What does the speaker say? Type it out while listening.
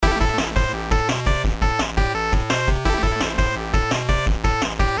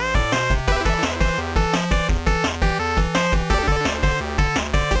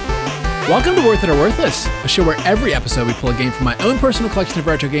Welcome to Worth It or Worthless, a show where every episode we pull a game from my own personal collection of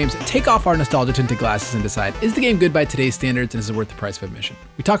retro games, take off our nostalgia-tinted glasses, and decide, is the game good by today's standards and is it worth the price of admission?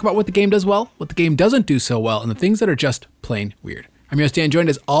 We talk about what the game does well, what the game doesn't do so well, and the things that are just plain weird. I'm your host, Dan, joined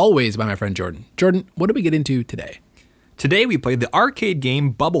as always by my friend Jordan. Jordan, what do we get into today? Today we played the arcade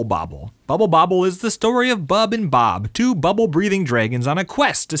game Bubble Bobble. Bubble Bobble is the story of Bub and Bob, two bubble-breathing dragons on a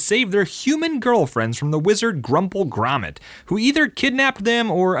quest to save their human girlfriends from the wizard Grumple Grommet, who either kidnapped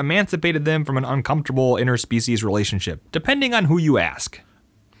them or emancipated them from an uncomfortable interspecies relationship, depending on who you ask.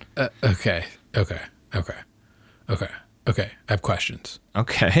 Okay. I have questions.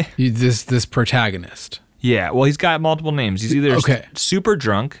 Okay. This protagonist. Yeah, well, he's got multiple names. He's either super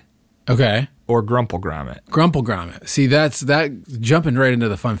drunk Okay. or Grumple Grommet. Grumple Grommet. See, that's jumping right into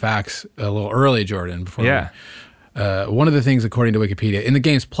the fun facts a little early, Jordan. One of the things, according to Wikipedia, in the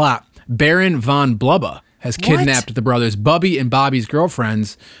game's plot, Baron von Blubba has kidnapped the brothers Bubby and Bobby's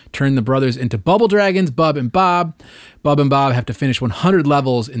girlfriends, turned the brothers into bubble dragons, Bub and Bob. Bub and Bob have to finish 100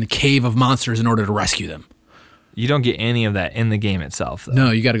 levels in the Cave of Monsters in order to rescue them. You don't get any of that in the game itself, though.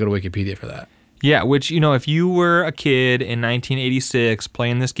 No, you got to go to Wikipedia for that. Yeah, which, if you were a kid in 1986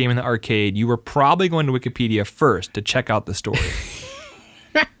 playing this game in the arcade, you were probably going to Wikipedia first to check out the story.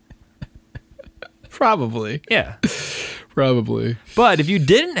 Probably. Yeah. Probably. But if you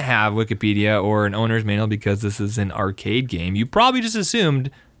didn't have Wikipedia or an owner's manual because this is an arcade game, you probably just assumed,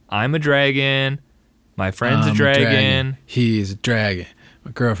 I'm a dragon, my friend's a dragon. He's a dragon.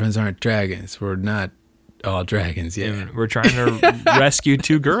 My girlfriends aren't dragons. We're not all dragons, yeah. And we're trying to rescue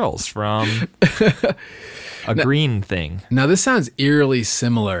two girls from a green thing. Now, this sounds eerily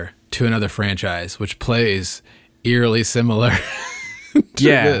similar to another franchise, which plays eerily similar to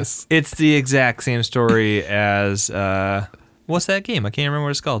this. It's the exact same story as, what's that game? I can't remember what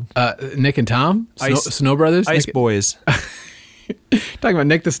it's called. Nick and Tom? Snow Brothers? Ice Boys. Talking about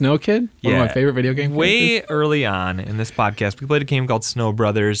Nick the Snow Kid? One of my favorite video game Way early on in this podcast, we played a game called Snow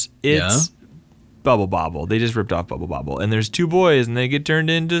Brothers. It's Bubble Bobble. They just ripped off Bubble Bobble. And there's two boys, and they get turned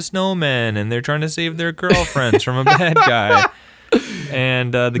into snowmen, and they're trying to save their girlfriends from a bad guy.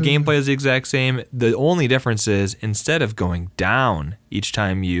 And the gameplay is the exact same. The only difference is, instead of going down each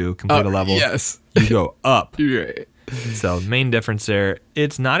time you complete a level, you go up. Right. So, main difference there.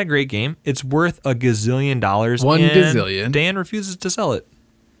 It's not a great game. It's worth $1 gazillion. Gazillion. Dan refuses to sell it.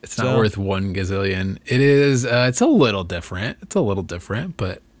 It's not worth $1 gazillion. It is, it's a little different.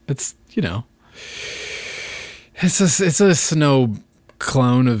 But it's, it's a snow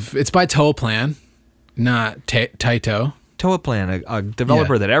clone of, it's by Toaplan, not Taito. Toaplan, a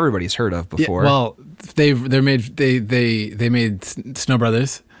developer that everybody's heard of before. Yeah, well, they made Snow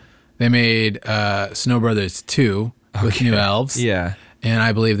Brothers. They made Snow Brothers 2 with new elves. Yeah. And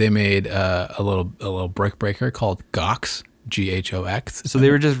I believe they made a little brick breaker called Gox, G-H-O-X. So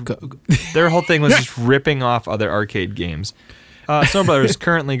they were just, their whole thing was just ripping off other arcade games. Snow Brothers is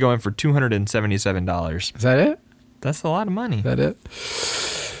currently going for $277. Is that it? That's a lot of money. Is that it?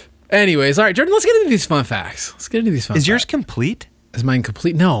 Anyways, all right, Jordan, let's get into these fun facts. Is yours complete? Is mine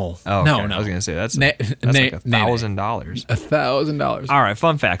complete? No. Oh, no. I was going to say, that's like $1,000. $1,000. All right,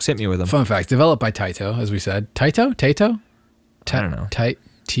 fun facts. Hit me with them. Fun facts. Developed by Taito, as we said. Taito? I don't know.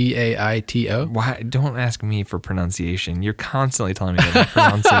 Taito? Why? Don't ask me for pronunciation. You're constantly telling me that I'm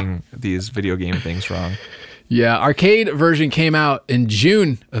pronouncing these video game things wrong. Yeah, arcade version came out in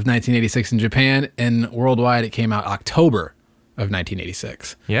June of 1986 in Japan, and worldwide it came out October of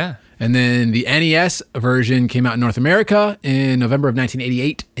 1986. Yeah. And then the NES version came out in North America in November of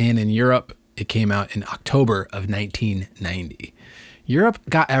 1988, and in Europe it came out in October of 1990. Europe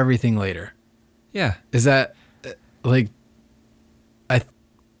got everything later. Yeah. Is that like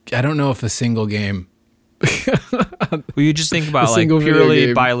I don't know if a single game. Well, you just think about like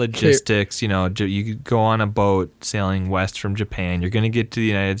purely by logistics, you could go on a boat sailing west from Japan. You're going to get to the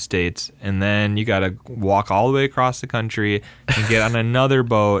United States, and then you got to walk all the way across the country and get on another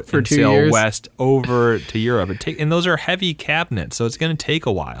boat and sail west over to Europe. And those are heavy cabinets, so it's going to take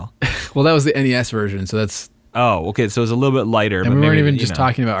a while. Well, that was the NES version, so that's... Oh, okay, so it's a little bit lighter. And we weren't even just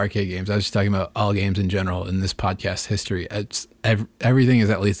talking about arcade games. I was just talking about all games in general in this podcast history. Everything is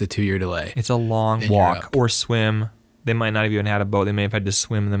at least a 2-year delay. It's a long walk or swim. They might not have even had a boat. They may have had to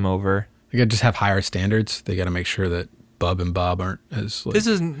swim them over. They got to just have higher standards. They got to make sure that Bub and Bob aren't as... This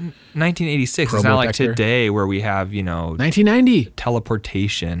is 1986. It's not like today where we have, 1990.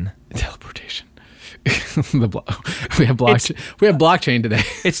 Teleportation. We have blockchain today.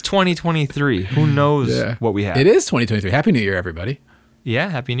 It's 2023. Who knows what we have? It is 2023. Happy New Year, everybody. Yeah,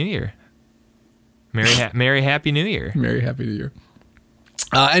 Happy New Year. Merry Happy New Year. Merry Happy New Year.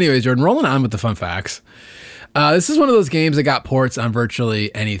 Anyways, Jordan, rolling on with the fun facts. This is one of those games that got ports on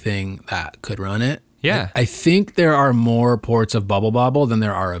virtually anything that could run it. Yeah. I think there are more ports of Bubble Bobble than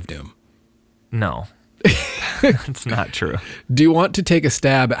there are of Doom. No. It's not true. Do you want to take a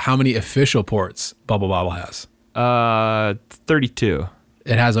stab at how many official ports Bubble Bobble has? 32.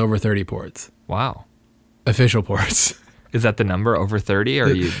 It has over 30 ports. Wow. Official ports. Is that the number, over 30? Or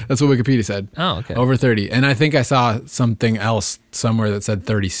are you? That's what Wikipedia said. Oh, okay. Over 30. And I think I saw something else somewhere that said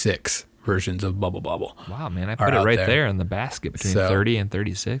 36 versions of Bubble Bobble. Wow, man. I put it right there in the basket between 30 and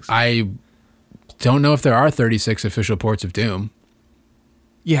 36. I don't know if there are 36 official ports of Doom.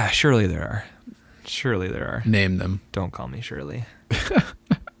 Yeah, surely there are. Surely there are. Name them. Don't call me Shirley.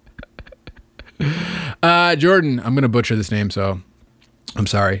 Jordan, I'm going to butcher this name, so I'm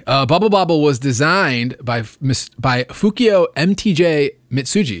sorry. Bubble Bobble was designed by Fukio MTJ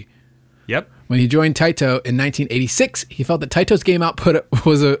Mitsuji. Yep. When he joined Taito in 1986, he felt that Taito's game output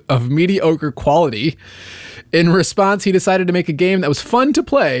was of mediocre quality. In response, he decided to make a game that was fun to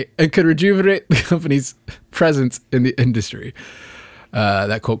play and could rejuvenate the company's presence in the industry.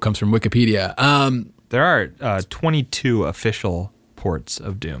 That quote comes from Wikipedia. There are 22 official ports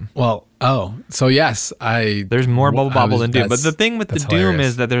of Doom. Well, so yes, there's more Bubble Bobble than Doom. But the thing with the Doom hilarious.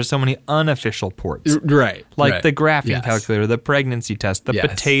 is that there's so many unofficial ports. Right. Like the graphing calculator, the pregnancy test, the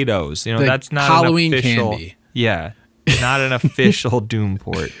potatoes. You know, that's not Halloween an official candy. Yeah. Not an official Doom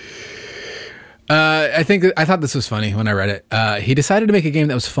port. I thought this was funny when I read it. He decided to make a game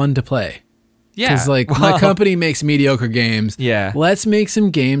that was fun to play. Yeah. Because my company makes mediocre games. Yeah. Let's make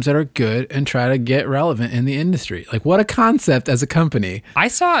some games that are good and try to get relevant in the industry. Like, what a concept as a company. I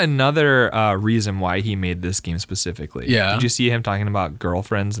saw another reason why he made this game specifically. Yeah. Did you see him talking about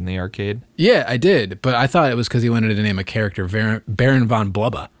girlfriends in the arcade? Yeah, I did. But I thought it was because he wanted to name a character Baron von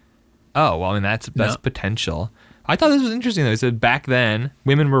Blubba. Oh, well, I mean, that's potential. I thought this was interesting, though. He said back then,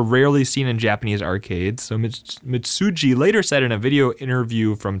 women were rarely seen in Japanese arcades. So Mitsuji later said in a video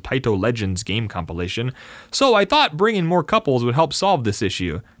interview from Taito Legends game compilation, "So I thought bringing more couples would help solve this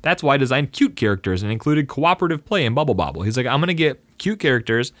issue. That's why I designed cute characters and included cooperative play in Bubble Bobble." He's like, I'm going to get cute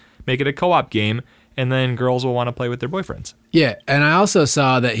characters, make it a co-op game, and then girls will want to play with their boyfriends. Yeah, and I also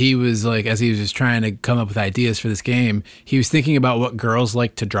saw that he was like, as he was just trying to come up with ideas for this game, he was thinking about what girls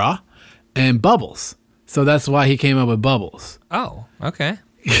like to draw and bubbles. So that's why he came up with Bubbles. Oh, okay.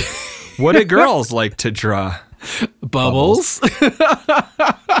 What do girls like to draw? Bubbles?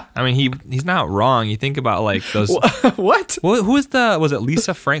 I mean, he's not wrong. You think about like those. What? Was it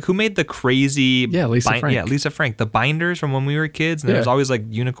Lisa Frank who made the crazy? Yeah, Lisa Frank. Yeah, Lisa Frank. The binders from when we were kids, and there's always like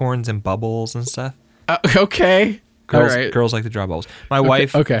unicorns and bubbles and stuff. Okay. Girls like to draw bubbles. My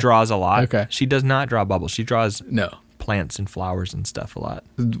wife draws a lot. Okay. She does not draw bubbles. She draws no plants and flowers and stuff a lot.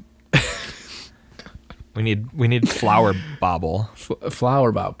 We need flower bobble.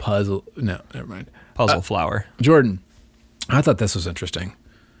 Flower bobble puzzle. No, never mind. Puzzle flower. Jordan, I thought this was interesting.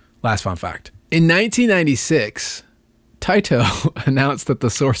 Last fun fact. In 1996, Taito announced that the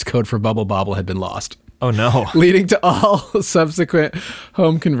source code for Bubble Bobble had been lost. Oh no. Leading to all subsequent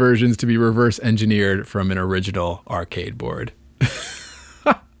home conversions to be reverse engineered from an original arcade board.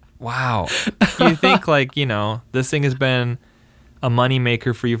 Wow. You think this thing has been a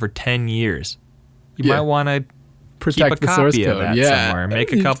moneymaker for you for 10 years. You might want to protect keep a the source copy code. of that somewhere.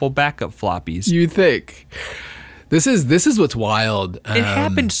 Make a couple backup floppies. You think. This is what's wild. It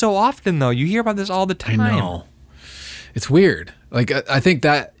happens so often, though. You hear about this all the time. I know. It's weird. Like, I think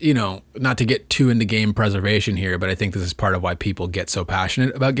that, not to get too into game preservation here, but I think this is part of why people get so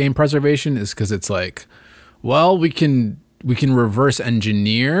passionate about game preservation is because it's like, well, we can reverse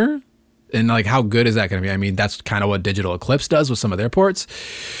engineer. And like, how good is that going to be? I mean, that's kind of what Digital Eclipse does with some of their ports.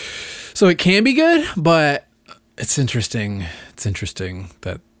 So it can be good, but it's interesting. It's interesting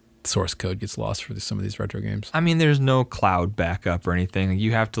that source code gets lost for some of these retro games. I mean, there's no cloud backup or anything.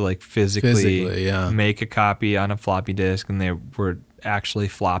 You have to like physically make a copy on a floppy disk, and they were actually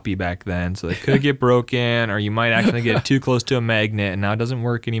floppy back then, so they could get broken, or you might actually get too close to a magnet, and now it doesn't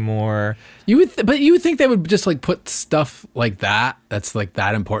work anymore. But you would think they would just like put stuff like that's like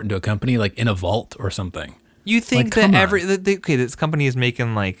that important to a company, like in a vault or something. You think that this company is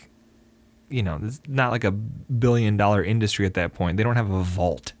making like, it's not like $1 billion industry at that point. They don't have a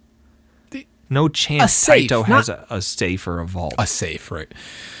vault. No chance Taito has a safe or a vault. A safe, right?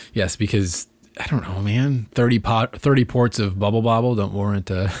 Yes, because I don't know, man. 30 ports of Bubble Bobble don't warrant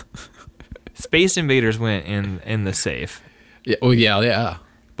a. Space Invaders went in the safe. Yeah. Oh yeah.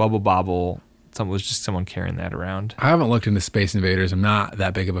 Bubble Bobble. Was just someone carrying that around. I haven't looked into Space Invaders. I'm not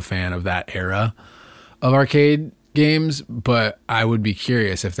that big of a fan of that era of arcade games, but I would be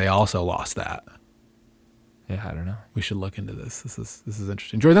curious if they also lost that. Yeah, I don't know. We should look into this. This is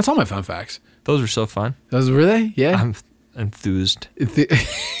interesting. Jordan, that's all my fun facts. Those were so fun. Those were they? Yeah. I'm enthused. Is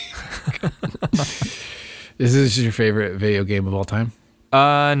this your favorite video game of all time?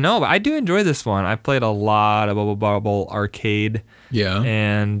 No, but I do enjoy this one. I played a lot of Bubble Bobble Arcade. Yeah.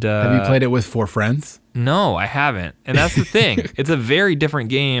 And have you played it with 4 friends? No, I haven't. And that's the thing. It's a very different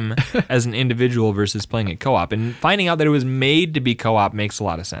game as an individual versus playing it co-op. And finding out that it was made to be co-op makes a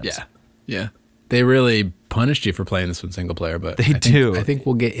lot of sense. Yeah. Yeah. They really punished you for playing this one single player, but I think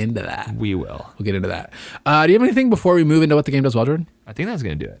we'll get into that. We will. We'll get into that. Do you have anything before we move into what the game does well, Jordan? I think that's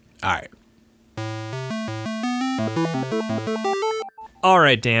going to do it. All right. All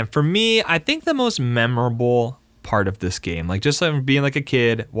right, Dan. For me, I think the most memorable part of this game, like just like being like a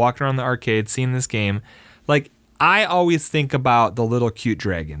kid, walking around the arcade, seeing this game, like I always think about the little cute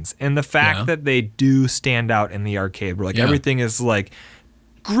dragons and the fact that they do stand out in the arcade where like everything is like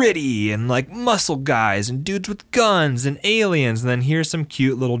gritty and like muscle guys and dudes with guns and aliens, and then here's some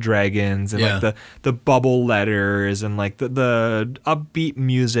cute little dragons and like the bubble letters and like the upbeat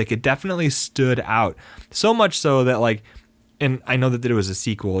music. It definitely stood out, so much so that like, and I know that there was a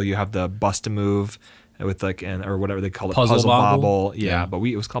sequel. You have the Bust a Move with like or whatever they call it, Puzzle Bobble. Yeah, but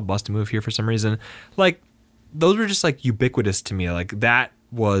it was called Bust a Move here for some reason. Like those were just like ubiquitous to me. Like that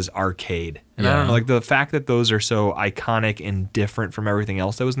was arcade, and I don't know, like the fact that those are so iconic and different from everything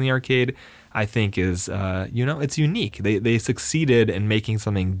else that was in the arcade, I think is it's unique. They succeeded in making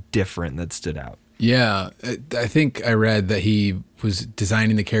something different that stood out. Yeah, I think I read that he was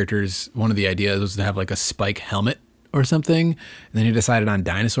designing the characters. One of the ideas was to have like a spike helmet or something, and then he decided on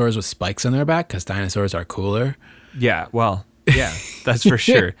dinosaurs with spikes on their back because dinosaurs are cooler. Yeah, well, yeah, that's for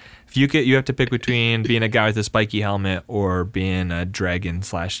sure. If you have to pick between being a guy with a spiky helmet or being a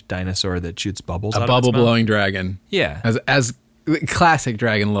dragon/dinosaur that shoots bubbles out of its mouth. A bubble-blowing dragon. Yeah. As classic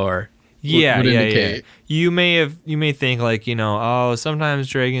dragon lore would Yeah. indicate. You may think like, sometimes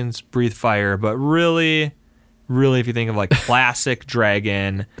dragons breathe fire, but really, if you think of like classic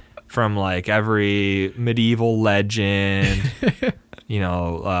dragon from like every medieval legend,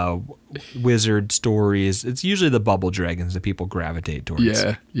 wizard stories, it's usually the bubble dragons that people gravitate towards.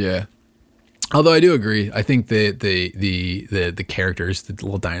 Yeah. Although I do agree, I think the characters, the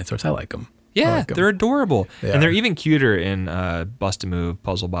little dinosaurs, I like them. Yeah, they're adorable. And they're even cuter in Bust a Move,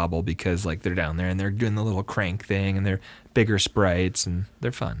 Puzzle Bobble, because like they're down there and they're doing the little crank thing and they're bigger sprites and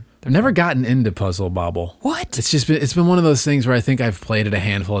they're fun. I've never gotten into Puzzle Bobble. What? It's been one of those things where I think I've played it a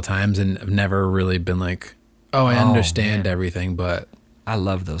handful of times and I've never really been like, I understand everything, but I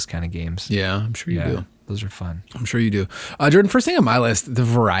love those kind of games. Yeah, I'm sure you do. Those are fun. I'm sure you do. Jordan, first thing on my list, the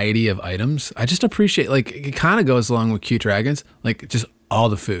variety of items. I just appreciate, like, it kind of goes along with Cute Dragons, like just all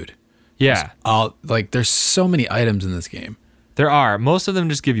the food. Yeah. There's so many items in this game. There are. Most of them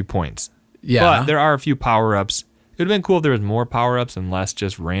just give you points. Yeah. But there are a few power-ups. It would have been cool if there was more power-ups and less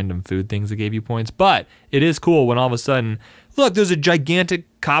just random food things that gave you points. But it is cool when all of a sudden, look, there's a gigantic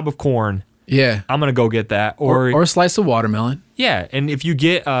cob of corn. Yeah. I'm going to go get that. Or a slice of watermelon. Yeah, and if you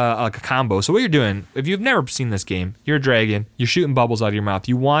get like a combo, so what you're doing, if you've never seen this game, you're a dragon, you're shooting bubbles out of your mouth.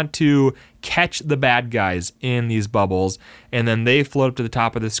 You want to catch the bad guys in these bubbles, and then they float up to the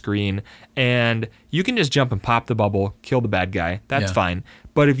top of the screen, and you can just jump and pop the bubble, kill the bad guy. That's fine.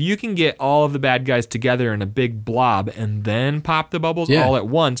 But if you can get all of the bad guys together in a big blob and then pop the bubbles all at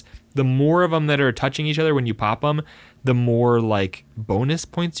once, the more of them that are touching each other when you pop them, the more like bonus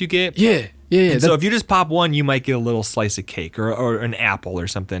points you get. Yeah. So if you just pop one, you might get a little slice of cake or an apple or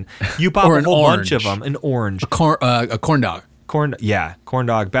something. You pop a whole bunch of them, an orange. A corn dog. Corn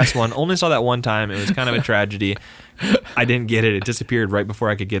dog, best one. Only saw that one time. It was kind of a tragedy. I didn't get it. It disappeared right before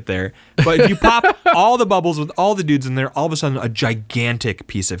I could get there. But if you pop all the bubbles with all the dudes in there, all of a sudden a gigantic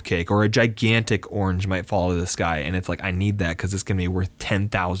piece of cake or a gigantic orange might fall to the sky. And it's like, I need that because it's going to be worth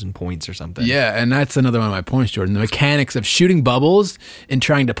 10,000 points or something. Yeah, and that's another one of my points, Jordan. The mechanics of shooting bubbles and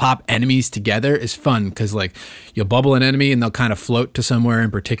trying to pop enemies together is fun because like you'll bubble an enemy and they'll kind of float to somewhere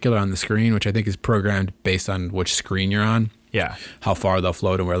in particular on the screen, which I think is programmed based on which screen you're on. Yeah. How far they'll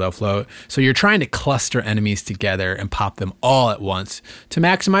float and where they'll float. So you're trying to cluster enemies together and pop them all at once to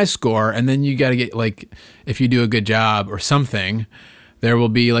maximize score. And then you got to get, like, if you do a good job or something, there will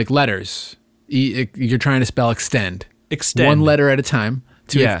be, like, letters. You're trying to spell extend. Extend. One letter at a time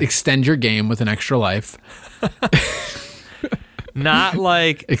to extend your game with an extra life. Not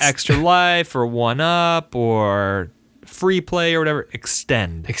like extra life or 1-up or free play or whatever.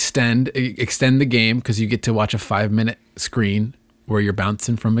 Extend the game because you get to watch a 5-minute screen where you're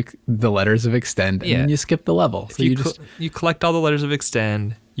bouncing from the letters of extend and then you skip the level. So you collect all the letters of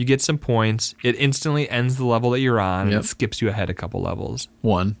extend You get some points. It instantly ends the level that you're on, and it skips you ahead a couple levels.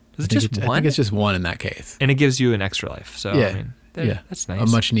 One. Is it just one? I think it's just one in that case. And it gives you an extra life. So, I mean, that's nice. A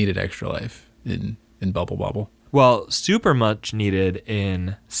much needed extra life in Bubble Bobble. Well, super much needed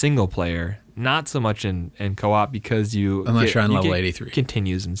in single player, not so much in co-op because unless you're on level 83.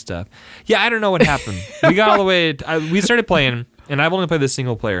 Continues and stuff. Yeah, I don't know what happened. We got all the way. We started playing, and I've only played this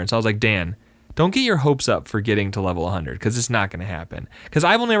single player, and so I was like, Dan, don't get your hopes up for getting to level 100 because it's not going to happen. Because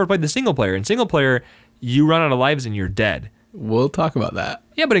I've only ever played the single player. In single player, you run out of lives and you're dead. We'll talk about that.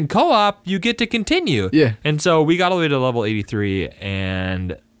 Yeah, but in co-op, you get to continue. Yeah. And so we got all the way to level 83,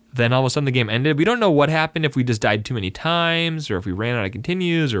 and then all of a sudden the game ended. We don't know what happened, if we just died too many times or if we ran out of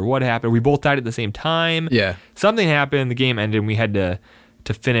continues or what happened. We both died at the same time. Yeah. Something happened, the game ended, and we had to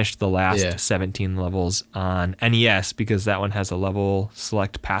finish the last 17 levels on NES because that one has a level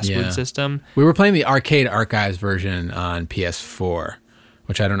select password system. We were playing the Arcade Archives version on PS4,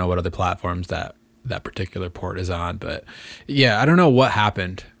 which I don't know what other platforms that particular port is on, but I don't know what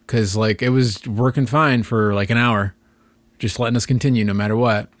happened because like it was working fine for like an hour, just letting us continue no matter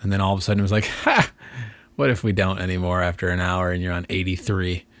what, and then all of a sudden it was like, ha, what if we don't anymore after an hour and you're on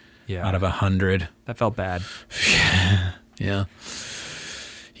 83 out of 100? That felt bad. What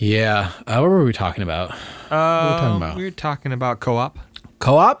were we talking about? We were talking about co-op.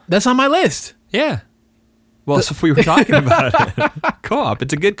 Co-op? That's on my list. Yeah. Well, that's what we were talking about. Co-op.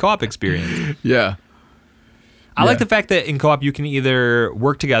 It's a good co-op experience. Yeah. I like the fact that in co-op you can either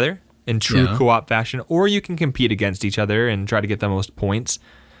work together in true co-op fashion, or you can compete against each other and try to get the most points.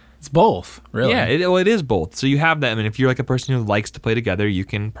 It's both, really. Yeah, it is both. So you have that. I mean, if you're like a person who likes to play together, you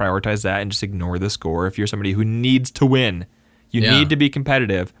can prioritize that and just ignore the score. If you're somebody who needs to win, you need to be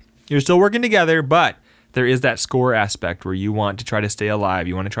competitive. You're still working together, but there is that score aspect where you want to try to stay alive.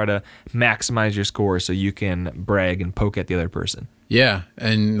 You want to try to maximize your score so you can brag and poke at the other person. Yeah,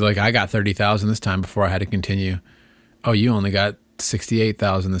 and like I got 30,000 this time before I had to continue. Oh, you only got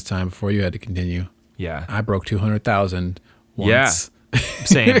 68,000 this time before you had to continue. Yeah. I broke 200,000 once. Yeah.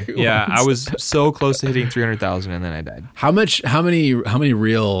 Same. Yeah, I was so close to hitting 300,000 and then I died. How many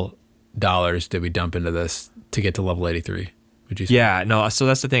real dollars did we dump into this to get to level 83? Would you say? Yeah, no, so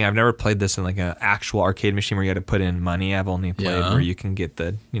that's the thing. I've never played this in like an actual arcade machine where you had to put in money. I've only played where you can get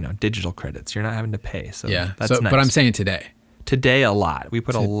the, digital credits. You're not having to pay. So that's nice. But I'm saying today. Today, a lot. We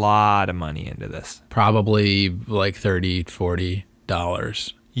put a lot of money into this. Probably like $30,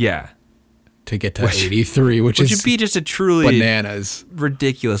 $40. Yeah. To get to 83, which would be just a truly bananas,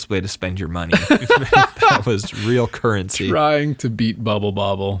 ridiculous way to spend your money. That was real currency. Trying to beat Bubble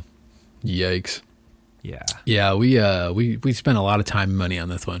Bobble. Yikes. Yeah. Yeah, we spent a lot of time and money on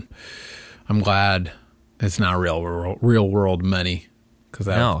this one. I'm glad it's not real world money, because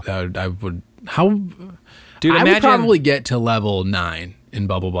I would probably get to level 9 in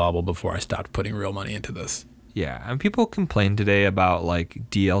Bubble Bobble before I stopped putting real money into this. Yeah, and people complain today about like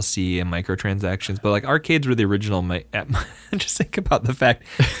DLC and microtransactions, but like arcades were the original. Just think about the fact,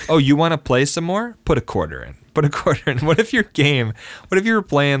 you want to play some more? Put a quarter in. What if you were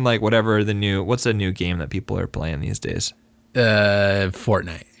playing like what's a new game that people are playing these days?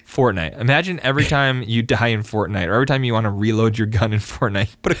 Fortnite. Imagine every time you die in Fortnite, or every time you want to reload your gun in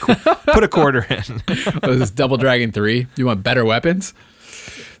Fortnite, put a quarter in. This is Double Dragon 3. You want better weapons?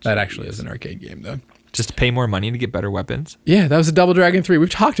 That actually is an arcade game, though. Just pay more money to get better weapons? Yeah, that was a Double Dragon 3. We've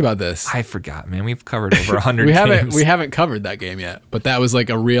talked about this. I forgot, man. We've covered over 100 games. We haven't covered that game yet, but that was like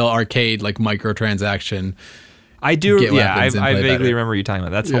a real arcade, like microtransaction. I do. Yeah, I vaguely remember you talking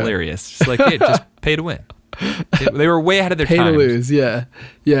about that. That's hilarious. Just like, hey, just pay to win. They were way ahead of their time. Pay to lose, yeah.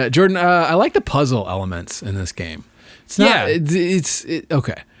 Yeah, Jordan, I like the puzzle elements in this game. It's not,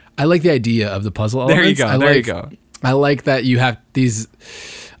 okay. I like the idea of the puzzle elements. There you go. I like that you have these...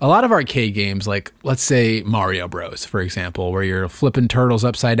 A lot of arcade games, like let's say Mario Bros, for example, where you're flipping turtles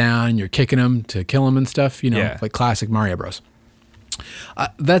upside down, you're kicking them to kill them and stuff, like classic Mario Bros.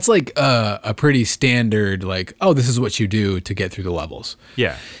 That's like a pretty standard, like, this is what you do to get through the levels.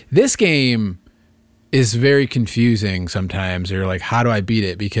 Yeah. This game is very confusing sometimes. You're like, how do I beat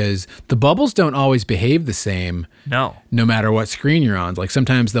it? Because the bubbles don't always behave the same. No matter what screen you're on. Like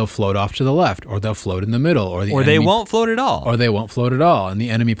sometimes they'll float off to the left, or they'll float in the middle, or they won't float at all. And the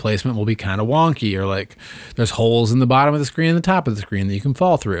enemy placement will be kind of wonky, or like there's holes in the bottom of the screen and the top of the screen that you can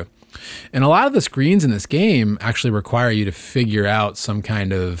fall through. And a lot of the screens in this game actually require you to figure out some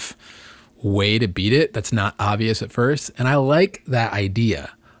kind of way to beat it that's not obvious at first. And I like that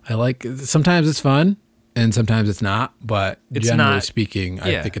idea. Sometimes it's fun and sometimes it's not, but generally speaking,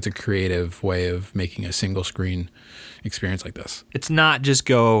 I think it's a creative way of making a single screen experience like this. It's not just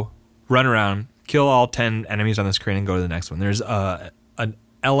go run around, kill all 10 enemies on the screen and go to the next one. There's a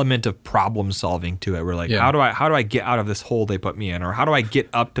element of problem solving to it. We're like, how do I get out of this hole they put me in, or how do I get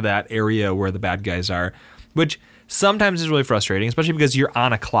up to that area where the bad guys are, which sometimes is really frustrating, especially because you're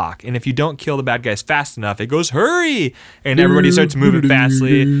on a clock, and if you don't kill the bad guys fast enough, it goes hurry, and everybody starts moving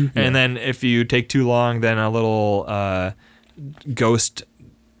fastly, and then if you take too long, then a little ghost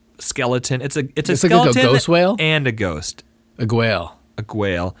skeleton. It's a skeleton, like a ghost whale and a ghost, a gwale,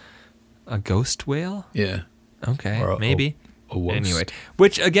 a ghost whale. Yeah. Okay, maybe. Anyway,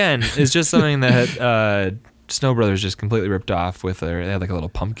 which again is just something that Snow Brothers just completely ripped off with they had like a little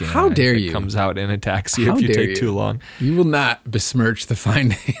pumpkin. How dare you? Comes out and attacks you if you take too long. You will not besmirch the fine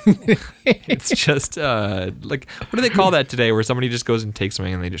name. It's just like, what do they call that today? Where somebody just goes and takes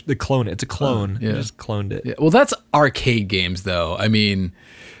something and they clone it. It's a clone. They just cloned it. Yeah. Well, that's arcade games, though. I mean,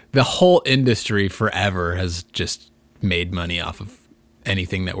 the whole industry forever has just made money off of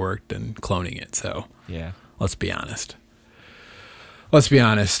anything that worked and cloning it. So yeah, let's be honest.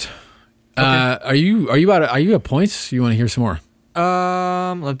 Okay. Are you at points? You want to hear some more?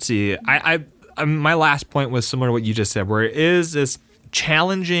 Let's see. I my last point was similar to what you just said, where it is this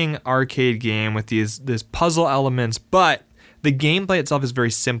challenging arcade game with these puzzle elements, but the gameplay itself is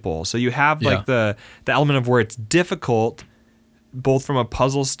very simple. So you have like the element of where it's difficult, both from a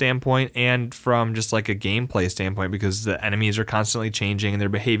puzzle standpoint and from just like a gameplay standpoint, because the enemies are constantly changing and their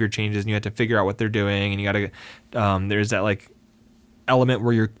behavior changes, and you have to figure out what they're doing, and you got to there's that like element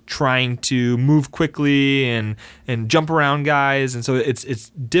where you're trying to move quickly and jump around guys, and so it's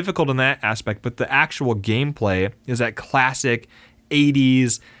difficult in that aspect. But the actual gameplay is that classic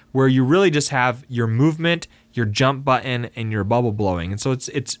 80s where you really just have your movement, your jump button, and your bubble blowing. And so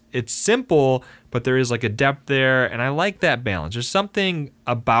it's simple, but there is like a depth there, and I like that balance. There's something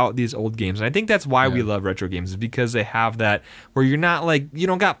about these old games, and I think that's why we love retro games, is because they have that where you're not like, you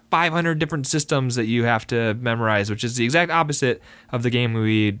don't got 500 different systems that you have to memorize, which is the exact opposite of the game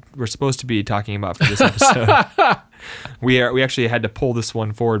we were supposed to be talking about for this episode. We actually had to pull this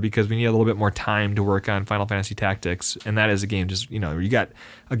one forward because we need a little bit more time to work on Final Fantasy Tactics, and that is a game just, you got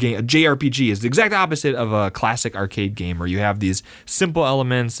a JRPG is the exact opposite of a classic arcade game where you have these simple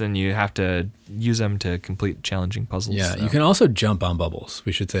elements and you have to use them to complete challenging puzzles. Yeah, you can also jump on bubbles.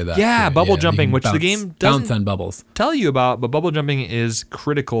 We should say that. Yeah, bubble jumping, which the game doesn't bounce on bubbles. Tell you about, but bubble jumping is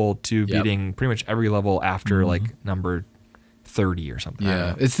critical to beating pretty much every level after like number 30 or something.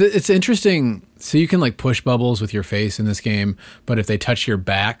 Yeah, it's interesting. So you can like push bubbles with your face in this game, but if they touch your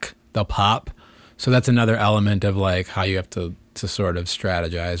back, they'll pop. So that's another element of like how you have to sort of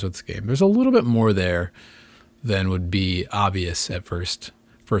strategize with this game. There's a little bit more there than would be obvious at first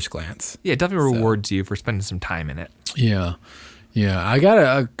glance. Yeah, it definitely rewards you for spending some time in it. Yeah. I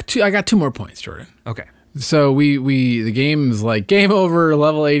got 2 more points, Jordan. Okay. So the game is like game over,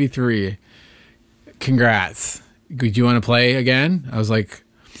 level 83. Congrats. Do you want to play again? I was like,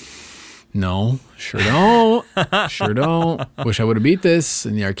 no, sure don't. Wish I would have beat this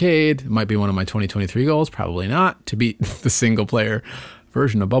in the arcade. It might be one of my 2023 goals. Probably not, to beat the single player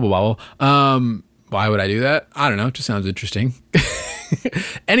version of Bubble Bobble. Why would I do that? I don't know. It just sounds interesting.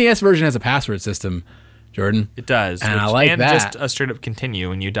 NES version has a password system, Jordan. It does. And I like that. And just a straight up continue.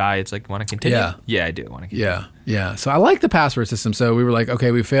 When you die, it's like, want to continue? Yeah, I do want to continue. Yeah. So I like the password system. So we were like,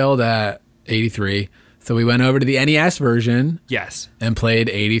 okay, we failed at 83. So we went over to the NES version. Yes. And played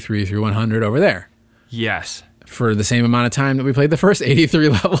 83 through 100 over there. Yes. For the same amount of time that we played the first 83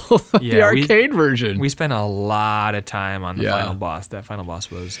 levels of the arcade version. We spent a lot of time on the final boss. That final boss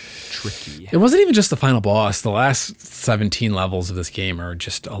was tricky. It wasn't even just the final boss. The last 17 levels of this game are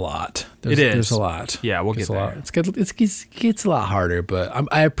just a lot. There's a lot. Yeah, we'll get there. It gets a lot harder, but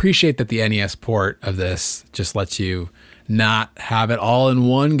I appreciate that the NES port of this just lets you not have it all in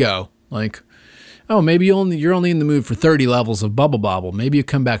one go. Like, oh, maybe you're only in the mood for 30 levels of Bubble Bobble. Maybe you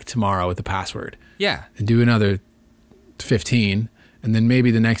come back tomorrow with the password. Yeah. And do another 15, and then maybe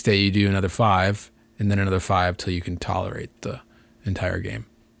the next day you do another 5, and then another 5 till you can tolerate the entire game.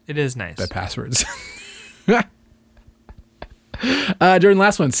 It is nice. By passwords. During the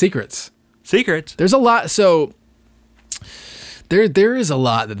last one, secrets. There's a lot. So there is a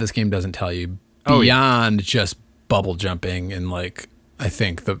lot that this game doesn't tell you beyond just bubble jumping, and like I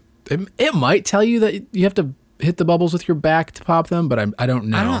think it might tell you that you have to hit the bubbles with your back to pop them, but I don't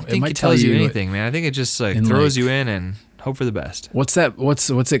know. I don't think it tells you anything, man. I think it just like throws you in and hope for the best. What's that? What's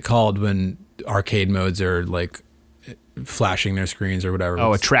it called when arcade modes are like flashing their screens or whatever?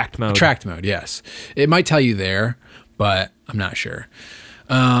 Oh, attract mode. Attract mode, yes. It might tell you there, but I'm not sure.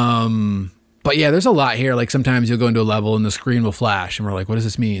 But yeah, there's a lot here. Like sometimes you'll go into a level and the screen will flash, and we're like, what does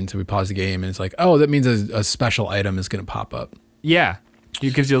this mean? So we pause the game, and it's like, oh, that means a special item is going to pop up. Yeah.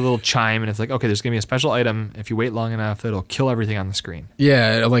 It gives you a little chime, and it's like, okay, there's going to be a special item. If you wait long enough, it'll kill everything on the screen.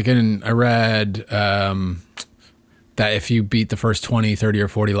 Yeah, like I read that if you beat the first 20, 30, or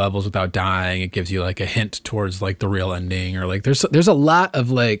 40 levels without dying, it gives you like a hint towards like the real ending, or like there's a lot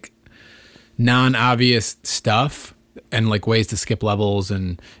of like non-obvious stuff and like ways to skip levels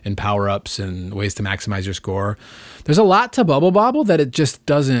and power-ups and ways to maximize your score. There's a lot to Bubble Bobble that it just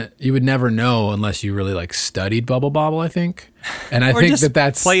doesn't, you would never know unless you really like studied Bubble Bobble, I think. And I think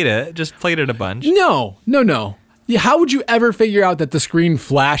that's played it a bunch. No. Yeah, how would you ever figure out that the screen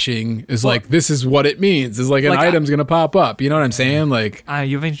flashing is like, this is what it means? Is like an item's going to pop up. You know what I'm saying? Like,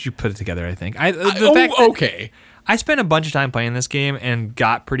 you eventually put it together, I think. Okay. I spent a bunch of time playing this game and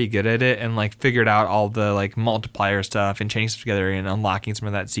got pretty good at it and like figured out all the like multiplier stuff and chaining stuff together and unlocking some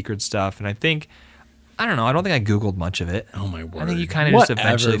of that secret stuff. And I think, I don't know, I don't think I Googled much of it. Oh my word. I think you kind of just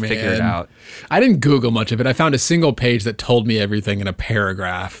eventually figured it out. I didn't Google much of it. I found a single page that told me everything in a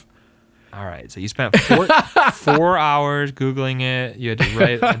paragraph. All right. So you spent 4 hours Googling it. You had to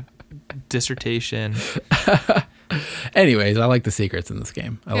write a dissertation. Anyways, I like the secrets in this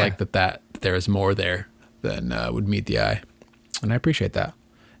game. I like that there is more there than would meet the eye. And I appreciate that.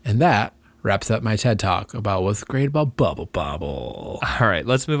 And that wraps up my TED Talk about what's great about Bubble Bobble. All right.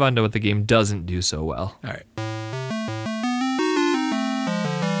 Let's move on to what the game doesn't do so well.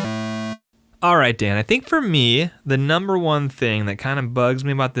 All right, Dan, I think for me, the number one thing that kind of bugs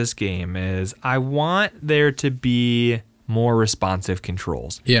me about this game is I want there to be more responsive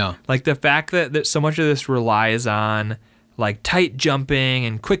controls. Yeah. Like the fact that so much of this relies on like tight jumping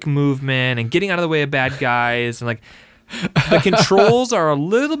and quick movement and getting out of the way of bad guys. And like the controls are a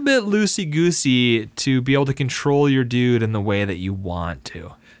little bit loosey-goosey to be able to control your dude in the way that you want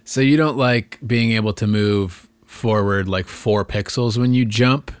to. So you don't like being able to move forward like 4 pixels when you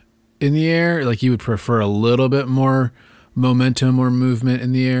jump in the air? Like you would prefer a little bit more momentum or movement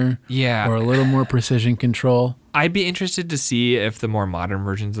in the air? Yeah. Or a little more precision control? I'd be interested to see if the more modern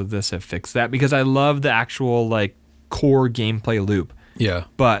versions of this have fixed that, because I love the actual like core gameplay loop. Yeah.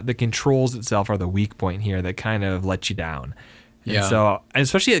 But the controls itself are the weak point here that kind of let you down. And yeah. So, and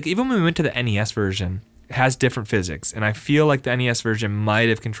especially like even when we went to the NES version, it has different physics, and I feel like the NES version might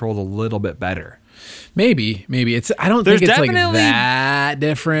have controlled a little bit better. Maybe it's. I don't think it's like that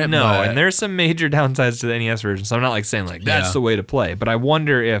different. No, but and there's some major downsides to the NES version. So I'm not like saying like that's the way to play, but I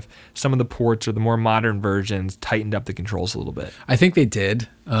wonder if some of the ports or the more modern versions tightened up the controls a little bit. I think they did.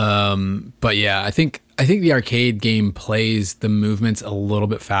 But yeah, I think the arcade game plays the movements a little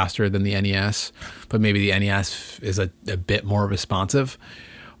bit faster than the NES, but maybe the NES is a bit more responsive.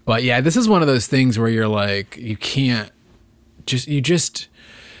 But yeah, this is one of those things where you're like, you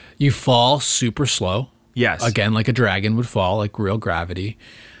fall super slow. Yes. Again, like a dragon would fall, like real gravity.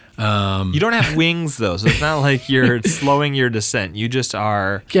 You don't have wings though, so it's not like you're slowing your descent. You just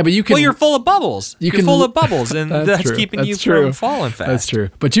are. Yeah, but you can. Well, you're full of bubbles. You're full of bubbles, and that's keeping you from falling fast. That's true.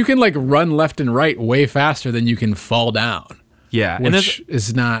 But you can like run left and right way faster than you can fall down. Yeah, which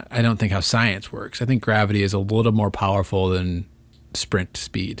is not. I don't think how science works. I think gravity is a little more powerful than sprint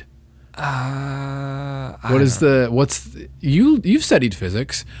speed. You've studied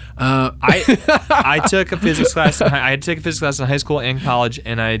physics. I took a physics class. I had to take a physics class in high school and college,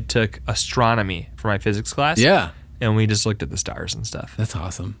 and I took astronomy for my physics class. Yeah, and we just looked at the stars and stuff. That's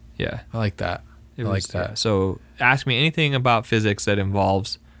awesome. Yeah, I like that. So ask me anything about physics that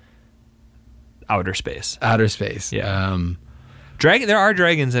involves outer space. Outer space. Yeah. There are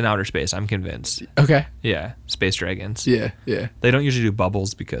dragons in outer space, I'm convinced. Okay. Yeah, space dragons. Yeah. They don't usually do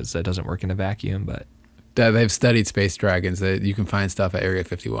bubbles because that doesn't work in a vacuum, but... They've studied space dragons. You can find stuff at Area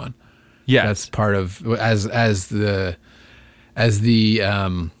 51. Yeah. That's part of... As the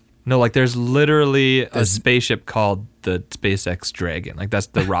No, like there's literally a spaceship called the SpaceX Dragon. Like that's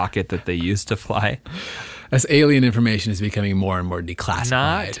the rocket that they use to fly. As alien information is becoming more and more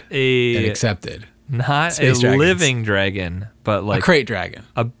declassified and accepted. Not space a dragons. Living dragon, but like a crate dragon.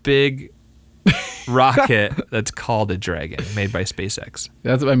 A big rocket that's called a dragon, made by SpaceX.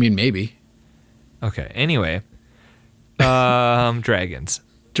 Maybe. Okay. Anyway, dragons.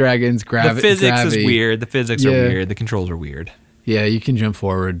 Dragons, gravity. The physics is weird. The physics are weird. The controls are weird. Yeah, you can jump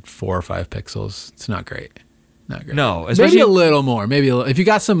forward 4 or 5 pixels. It's not great. No, maybe a little more. Maybe if you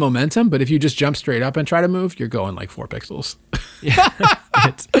got some momentum, but if you just jump straight up and try to move, you're going like 4 pixels. Yeah,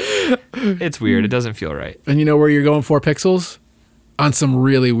 it's weird. It doesn't feel right. And you know where you're going 4 pixels? On some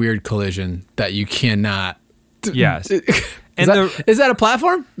really weird collision that you cannot. Yes. Is that a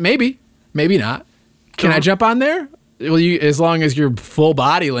platform? Maybe not. Can I jump on there? Well, as long as your full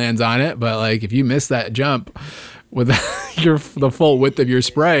body lands on it. But like if you miss that jump, with the full width of your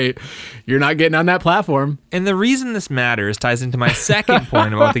sprite, you're not getting on that platform. And the reason this matters ties into my second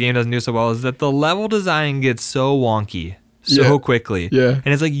point about what the game doesn't do so well is that the level design gets so wonky so quickly. Yeah. And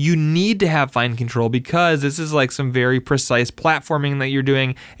it's like you need to have fine control because this is like some very precise platforming that you're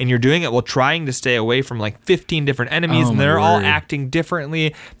doing, and you're doing it while trying to stay away from like 15 different enemies, and they're all acting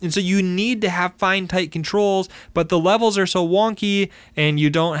differently. And so you need to have fine, tight controls, but the levels are so wonky, and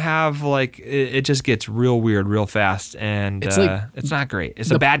you don't have like, it just gets real weird real fast, and it's not great. It's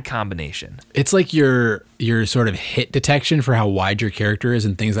a bad combination. It's like your sort of hit detection for how wide your character is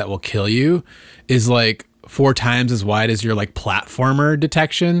and things that will kill you is like 4 times as wide as your like platformer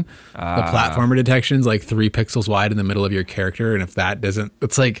detection. The platformer detection's like 3 pixels wide in the middle of your character, and if that doesn't,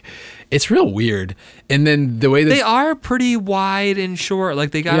 it's like, it's real weird. And then the way that they are pretty wide and short,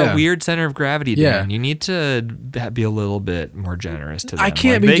 like they got a weird center of gravity. Dan. You need to be a little bit more generous to them. I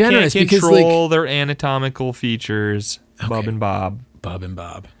can't be generous because they because can't control their anatomical features. Okay. Bub and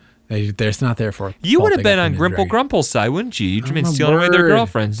Bob. They're not there for. You would have been on Grimple Grumple's side, wouldn't you? You'd been stealing away their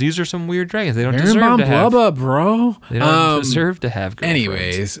girlfriends. These are some weird dragons. They don't deserve to have. Blubba, bro. They don't deserve to have girlfriends.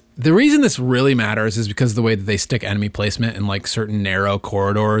 Anyways, the reason this really matters is because of the way that they stick enemy placement in like certain narrow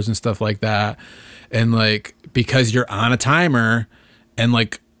corridors and stuff like that, and like because you're on a timer, and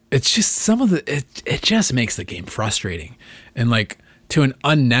like it's just some of the it just makes the game frustrating, and like to an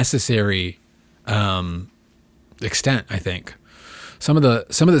unnecessary extent, I think. Some of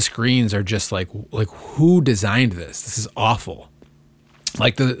the screens are just like who designed this? This is awful.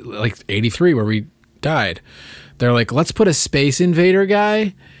 Like 83 where we died. They're like, let's put a Space Invader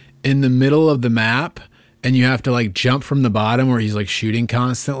guy in the middle of the map, and you have to like jump from the bottom where he's like shooting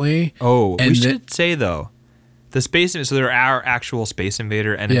constantly. Oh, and we should say though, so there are actual Space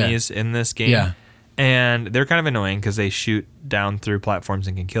Invader enemies in this game. Yeah. And they're kind of annoying because they shoot down through platforms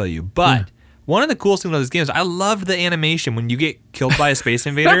and can kill you. But one of the coolest things about this game is I loved the animation. When you get killed by a Space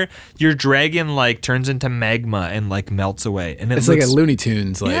Invader, your dragon like turns into magma and like melts away. And it's like a Looney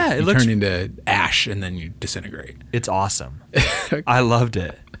Tunes, like it you turn into ash and then you disintegrate. It's awesome. I loved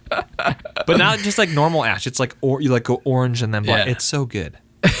it. But not just like normal ash. It's like you like go orange and then black. It's so good.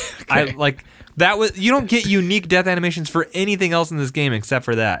 Okay. You don't get unique death animations for anything else in this game except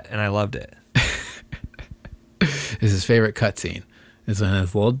for that, and I loved it. Is his favorite cutscene. Is when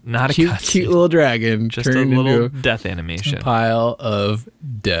this little not cute, a cutscene. Cute little dragon just a little death animation. A pile of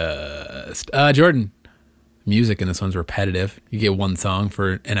dust. Jordan, music in this one's repetitive. You get one song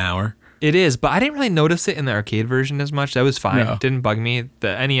for an hour. It is, but I didn't really notice it in the arcade version as much. That was fine. No. It didn't bug me.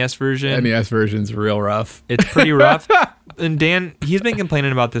 The NES version. NES version's real rough. It's pretty rough. And Dan, he's been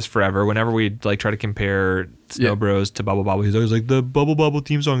complaining about this forever. Whenever we like try to compare Snow Bros to Bubble Bobble, he's always like, the Bubble Bobble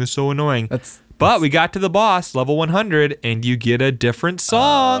theme song is so annoying. But we got to the boss, level 100, and you get a different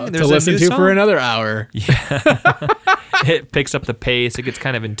song. To listen to for another hour. Yeah. It picks up the pace. It gets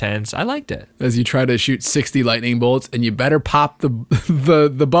kind of intense. I liked it. As you try to shoot 60 lightning bolts, and you better pop the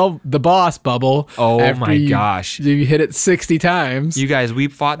boss bubble. Oh my gosh. You hit it 60 times. You guys, we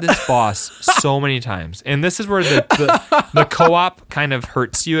fought this boss so many times. And this is where the co-op kind of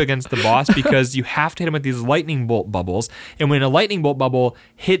hurts you against the boss, because you have to hit him with these lightning bolt bubbles. And when a lightning bolt bubble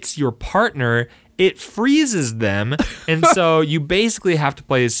hits your partner, it freezes them, and so you basically have to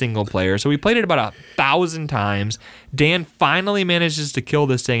play as single player. So we played it about 1,000 times. Dan finally manages to kill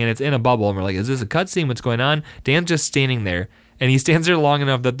this thing, and it's in a bubble, and we're like, is this a cutscene? What's going on? Dan's just standing there, and he stands there long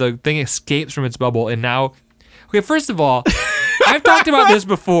enough that the thing escapes from its bubble, and now... Okay, first of all, I've talked about this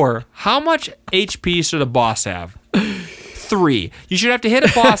before. How much HP should a boss have? 3. You should have to hit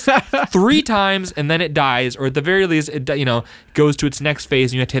a boss 3 times and then it dies, or at the very least it goes to its next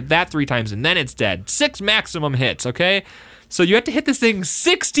phase and you have to hit that 3 times and then it's dead. 6 maximum hits, okay? So you have to hit this thing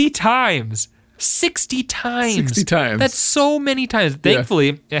 60 times. 60 times. 60 times. That's so many times.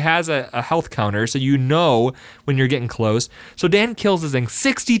 Thankfully, it has a health counter, so you know when you're getting close. So Dan kills this thing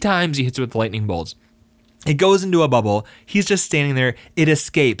 60 times. He hits it with lightning bolts. It goes into a bubble. He's just standing there. It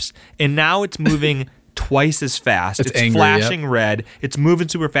escapes. And now it's moving twice as fast. It's angry, flashing red. It's moving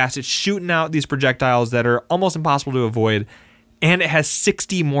super fast. It's shooting out these projectiles that are almost impossible to avoid. And it has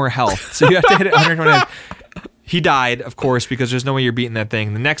 60 more health. So you have to hit it 120. He died, of course, because there's no way you're beating that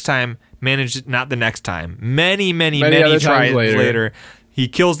thing. The next time, not the next time. Many tries later. He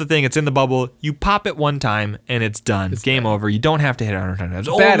kills the thing. It's in the bubble. You pop it one time, and it's done. It's game over. You don't have to hit it 120 times.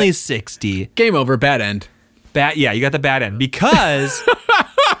 Only 60. Game over. Bad end. Yeah, you got the bad end. Because...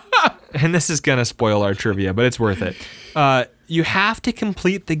 and this is going to spoil our trivia, but it's worth it. You have to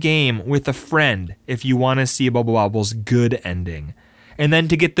complete the game with a friend if you want to see Bubble Bobble's good ending. And then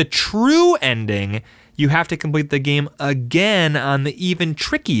to get the true ending, you have to complete the game again on the even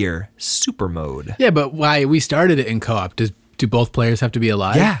trickier super mode. Yeah, but why we started it in co-op? Do both players have to be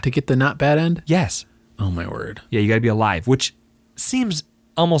alive to get the not bad end? Yes. Oh my word. Yeah, you got to be alive, which seems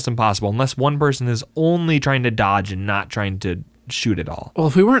almost impossible unless one person is only trying to dodge and not trying to shoot at all. Well,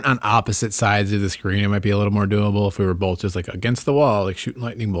 if we weren't on opposite sides of the screen, it might be a little more doable if we were both just like against the wall, like shooting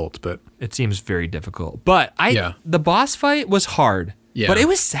lightning bolts, but it seems very difficult. But the boss fight was hard, but it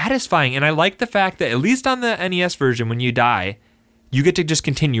was satisfying. And I like the fact that at least on the NES version, when you die, you get to just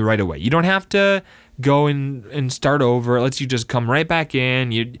continue right away. You don't have to go and start over. It lets you just come right back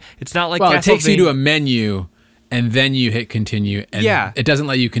in. It's not like it takes you to a menu and then you hit continue, and it doesn't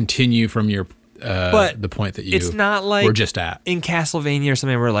let you continue from your the point that you it's not like were just at in Castlevania or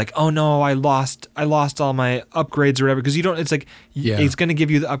something where like, oh no, I lost all my upgrades or whatever, because you don't. It's like it's going to give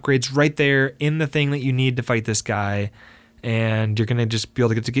you the upgrades right there in the thing that you need to fight this guy, and you're going to just be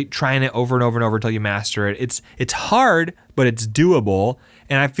able to keep trying it over and over and over until you master it. It's hard, but it's doable,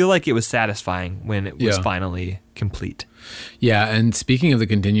 and I feel like it was satisfying when it was finally complete. Yeah, and speaking of the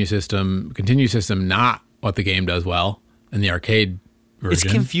continue system not what the game does well in the arcade version.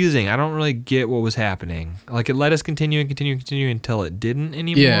 It's confusing. I don't really get what was happening. Like, it let us continue until it didn't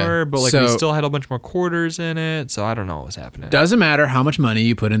anymore, but like we still had a bunch more quarters in it, so I don't know what was happening. Doesn't matter how much money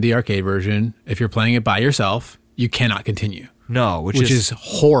you put in the arcade version. If you're playing it by yourself, you cannot continue. No, which is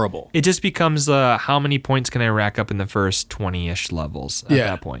horrible. It just becomes how many points can I rack up in the first 20-ish levels at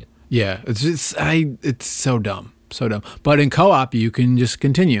that point. Yeah, it's so dumb. So dumb. But in co-op, you can just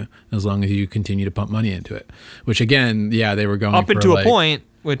continue as long as you continue to pump money into it. Which again, they were going up into a point,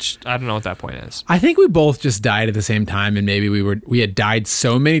 which I don't know what that point is. I think we both just died at the same time, and maybe we had died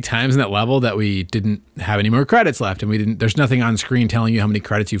so many times in that level that we didn't have any more credits left, and we didn't. There's nothing on screen telling you how many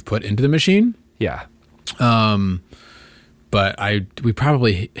credits you've put into the machine. Yeah. But we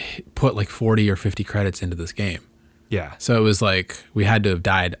probably put like 40 or 50 credits into this game. Yeah. So it was like we had to have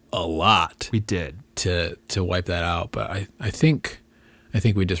died a lot. We did. To wipe that out, but I think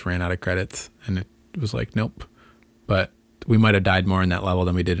we just ran out of credits, and it was like nope. But we might have died more in that level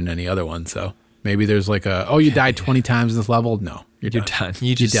than we did in any other one. So maybe there's like you died 20 times in this level. No, you're done.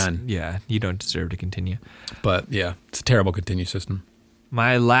 You're done. Yeah, you don't deserve to continue. But yeah, it's a terrible continue system.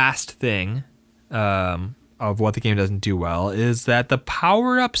 My last thing of what the game doesn't do well is that the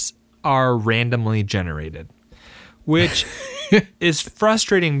power-ups are randomly generated, which is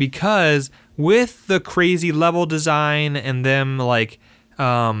frustrating because with the crazy level design and them like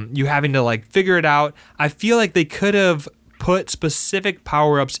you having to like figure it out, I feel like they could have put specific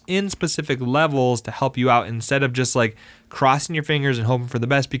power-ups in specific levels to help you out instead of just like crossing your fingers and hoping for the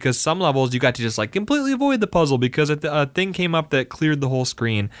best, because some levels you got to just like completely avoid the puzzle because a thing came up that cleared the whole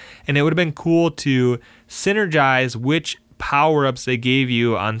screen, and it would have been cool to synergize which power-ups they gave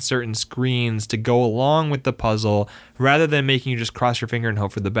you on certain screens to go along with the puzzle rather than making you just cross your finger and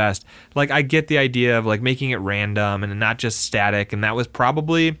hope for the best. Like, I get the idea of like making it random and not just static, and that was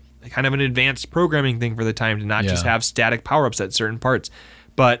probably kind of an advanced programming thing for the time to not just have static power-ups at certain parts.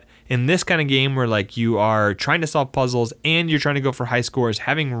 But in this kind of game where like you are trying to solve puzzles and you're trying to go for high scores,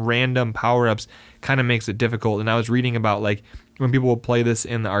 having random power-ups kind of makes it difficult. And I was reading about like when people would play this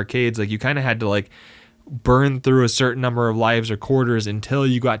in the arcades, like you kind of had to like burn through a certain number of lives or quarters until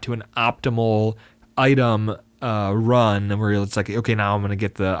you got to an optimal item run where it's like, okay, now I'm going to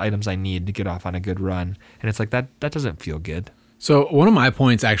get the items I need to get off on a good run. And it's like that doesn't feel good. So one of my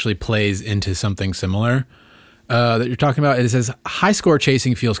points actually plays into something similar that you're talking about. It says high score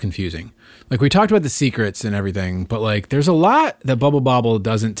chasing feels confusing. Like, we talked about the secrets and everything, but like there's a lot that Bubble Bobble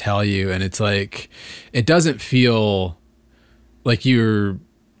doesn't tell you, and it's like it doesn't feel like you're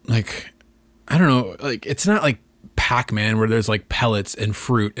like, I don't know, like it's not like Pac-Man where there's like pellets and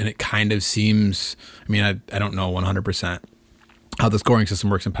fruit, and it kind of seems, I mean, I don't know 100% how the scoring system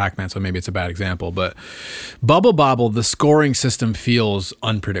works in Pac-Man, so maybe it's a bad example, but Bubble Bobble, the scoring system feels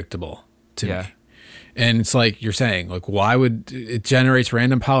unpredictable to me. And it's like you're saying, like, why would it generates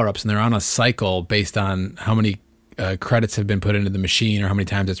random power-ups and they're on a cycle based on how many credits have been put into the machine or how many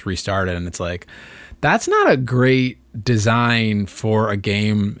times it's restarted, and it's like, that's not a great design for a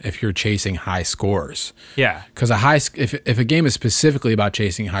game if you're chasing high scores. Yeah. Because if a game is specifically about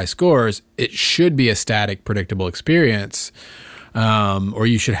chasing high scores, it should be a static, predictable experience, or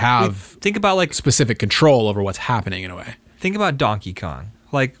you should have think about like specific control over what's happening in a way. Think about Donkey Kong,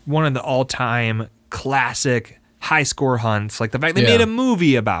 like one of the all-time classic high score hunts. Like the fact they made a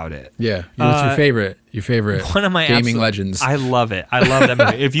movie about it. Yeah. What's your favorite? Your favorite? One of my gaming legends. I love it. I love that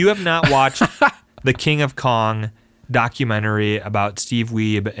movie. If you have not watched the King of Kong documentary about Steve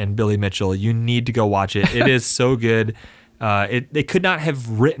Wiebe and Billy Mitchell, you need to go watch it. It is so good. They could not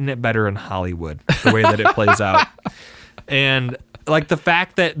have written it better in Hollywood, the way that it plays out. And like the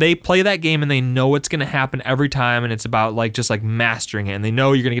fact that they play that game and they know what's going to happen every time, and it's about like just like mastering it, and they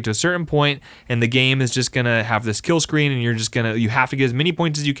know you're going to get to a certain point and the game is just going to have this kill screen, and you have to get as many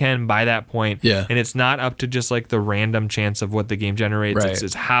points as you can by that point. Yeah. And it's not up to just like the random chance of what the game generates. Right.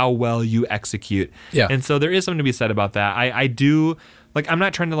 It's how well you execute. Yeah. And so there is something to be said about that. I do. Like, I'm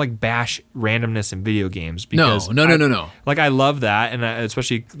not trying to, like, bash randomness in video games. Because No. Like, I love that, and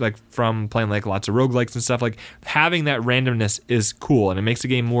especially, like, from playing, like, lots of roguelikes and stuff, like, having that randomness is cool, and it makes the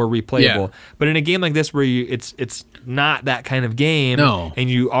game more replayable. Yeah. But in a game like this where it's not that kind of game, and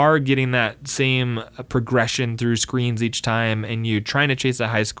you are getting that same progression through screens each time, and you're trying to chase a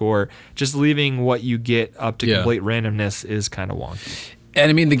high score, just leaving what you get up to complete randomness is kind of wonky. And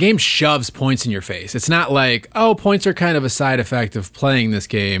I mean, the game shoves points in your face. It's not like, oh, points are kind of a side effect of playing this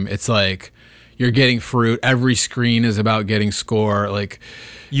game. It's like you're getting fruit. Every screen is about getting score. Like,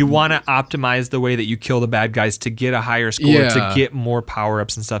 you want to optimize the way that you kill the bad guys to get a higher score, to get more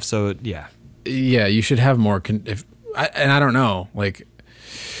power-ups and stuff. So, yeah. Yeah, you should have more. And I don't know. Like,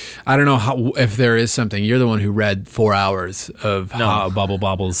 I don't know how, if there is something. You're the one who read 4 hours of how Bubble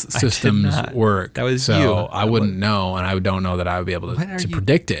Bobble's systems work. That was so you. I wouldn't know, and I don't know that I would be able to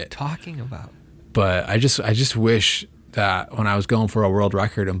predict it. Talking about? But I just wish that when I was going for a world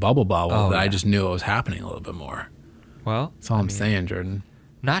record in Bubble Bobble, I just knew it was happening a little bit more. Well, that's all I'm saying, Jordan.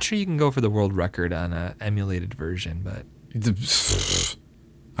 Not sure you can go for the world record on an emulated version, but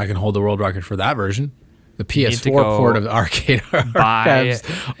I can hold the world record for that version. The PS4 port of the Arcade Archives.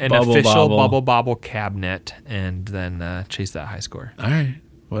 Buy an official Bubble Bobble cabinet and then chase that high score. All right,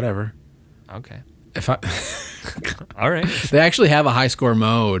 whatever. Okay. All right. They actually have a high score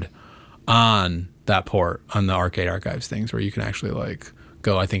mode on that port on the Arcade Archives things where you can actually like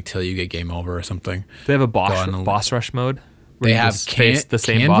go, I think, till you get game over or something. They have a boss rush mode. They have the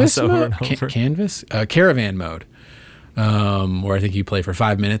same canvas boss over and over. Canvas caravan mode, where I think you play for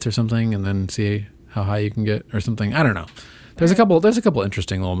 5 minutes or something and then see how high you can get or something. I don't know. There's a couple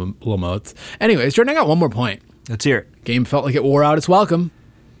interesting little modes. Anyways, Jordan, I got one more point. Let's hear it. Game felt like it wore out its welcome.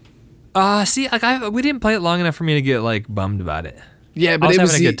 See, like we didn't play it long enough for me to get like bummed about it. Yeah, but I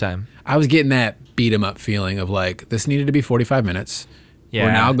was having a good time. I was getting that beat 'em up feeling of like this needed to be 45 minutes. Yeah.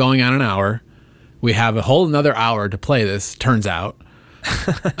 We're now going on an hour. We have a whole another hour to play this, turns out.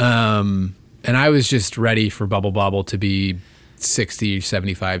 And I was just ready for Bubble Bobble to be 60,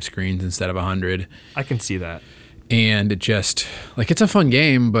 75 screens instead of 100. I can see that. And it just, like, it's a fun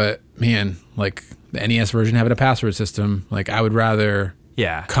game, but man, like the NES version having a password system, like I would rather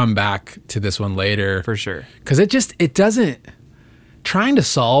come back to this one later. For sure. Because it doesn't, trying to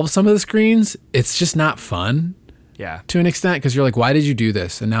solve some of the screens, it's just not fun. Yeah. To an extent, because you're like, why did you do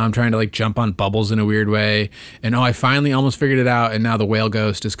this? And now I'm trying to like jump on bubbles in a weird way. And I finally almost figured it out. And now the whale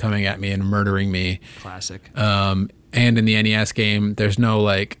ghost is coming at me and murdering me. Classic. And in the NES game, there's no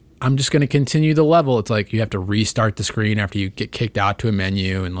like, I'm just going to continue the level. It's like you have to restart the screen after you get kicked out to a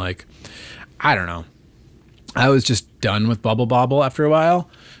menu. And like, I don't know. I was just done with Bubble Bobble after a while.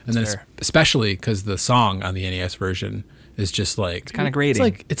 And then especially because the song on the NES version is just like, it's kind of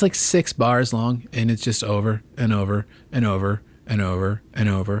grating. It's like 6 bars long, and it's just over and over and over and over and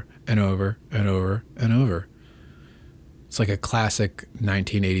over and over and over and over. It's like a classic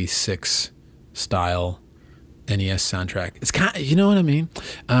 1986 style NES soundtrack. It's kind of, you know what I mean?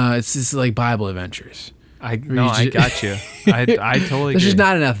 It's just like Bible Adventures. I got you. I totally. There's just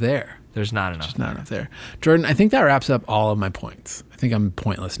not enough there. There's not enough. Just not enough there. Jordan, I think that wraps up all of my points. I think I'm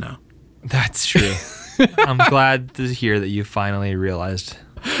pointless now. That's true. I'm glad to hear that you finally realized.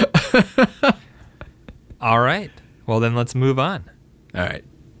 All right. Well, then let's move on. All right.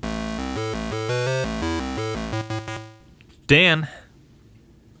 Dan,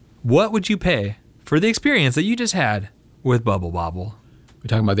 what would you pay for the experience that you just had with Bubble Bobble? We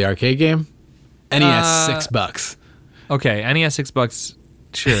talking about the arcade game? NES $6. Okay, NES $6.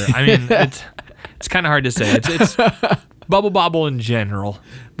 Sure. I mean, it's kind of hard to say. It's Bubble Bobble in general.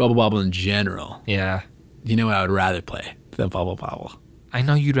 Bubble Bobble in general. Yeah. You know what I would rather play than Bubble Bobble? I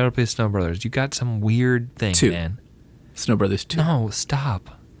know you'd rather play Snow Brothers. You got some weird thing, 2. man. Snow Brothers 2. No,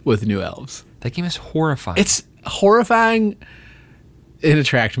 stop. With new elves. That game is horrifying. It's horrifying in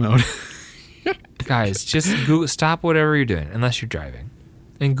attract mode. Guys, just stop whatever you're doing, unless you're driving,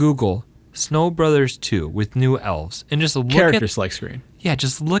 and Google Snow Brothers 2 with new elves, and just look character select screen. Yeah,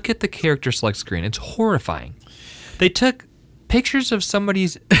 just look at the character select screen. It's horrifying. They took pictures of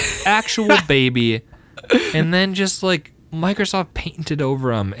somebody's actual baby, and then just like Microsoft painted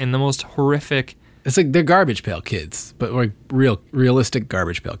over them in the most horrific. It's like they're Garbage Pail Kids, but like realistic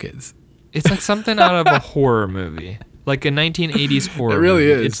Garbage Pail Kids. It's like something out of a horror movie. like a 1980s horror. It really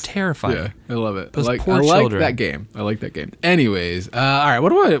movie. is. It's terrifying. Yeah, I love it. Those I poor like children. that game. I like that game. Anyways, all right.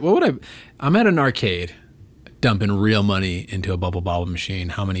 What would I? I'm at an arcade, dumping real money into a Bubble Bobble machine.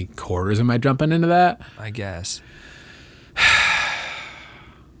 How many quarters am I dumping into that? I guess.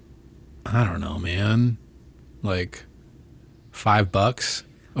 I don't know, man. Like $5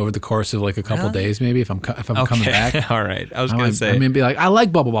 over the course of like a couple days, maybe if I'm coming back. All right. I was gonna say. I mean, be like, I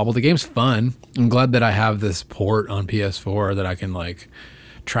like Bubble Bobble. The game's fun. I'm glad that I have this port on PS4 that I can like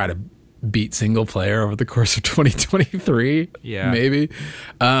try to beat single player over the course of 2023. Yeah, maybe.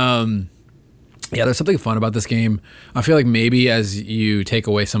 Yeah, there's something fun about this game. I feel like maybe as you take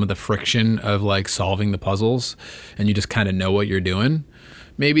away some of the friction of like solving the puzzles and you just kind of know what you're doing,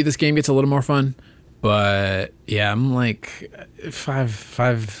 maybe this game gets a little more fun. But yeah, I'm like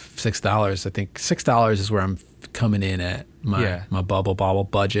 $6. I think $6 is where I'm coming in at my Bubble Bobble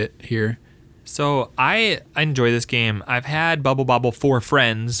budget here. So I enjoy this game. I've had Bubble Bobble for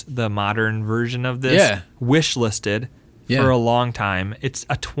Friends, the modern version of this, wish listed for a long time. It's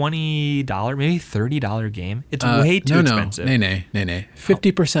a $20, maybe $30 game. It's way too expensive. Nay.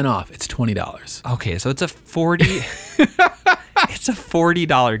 50% off. It's $20. Okay, so it's a it's a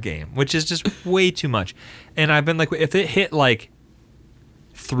 $40 game, which is just way too much. And I've been like, if it hit like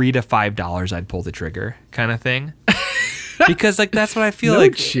 $3 to $5, I'd pull the trigger, kind of thing. Because like that's what I feel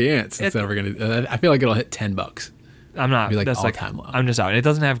like. No chance it's ever gonna. I feel like it'll hit $10. I'm not. Be like that's like all-time low. I'm just out. And it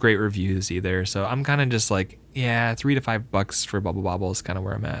doesn't have great reviews either, so I'm kind of just like, yeah, $3 to $5 for Bubble Bobble is kind of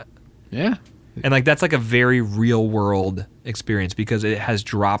where I'm at. Yeah, and like that's like a very real world experience because it has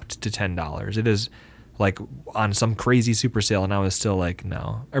dropped to $10. It is like on some crazy super sale, and I was still like,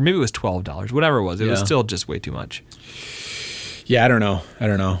 no, or maybe it was $12. Whatever it was was still just way too much. Yeah, I don't know.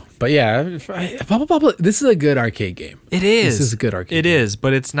 But yeah, Bubble Bobble, this is a good arcade game. It is. This is a good arcade game. It is,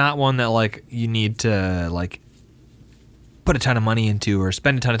 but it's not one that like you need to like put a ton of money into or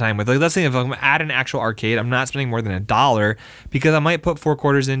spend a ton of time with. Like, let's say if I'm at an actual arcade, I'm not spending more than $1 because I might put 4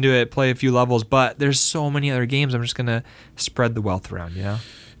 quarters into it, play a few levels, but there's so many other games. I'm just going to spread the wealth around, you know?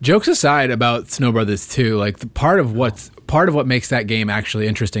 Jokes aside about Snow Brothers 2, like the part of what makes that game actually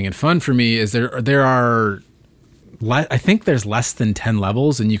interesting and fun for me is there are I think there's less than 10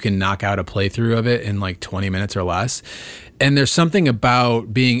 levels and you can knock out a playthrough of it in like 20 minutes or less. And there's something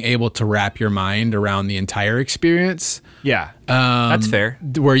about being able to wrap your mind around the entire experience. Yeah, that's fair.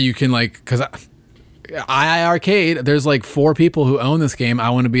 Where you can like, because I Arcade, there's like 4 people who own this game. I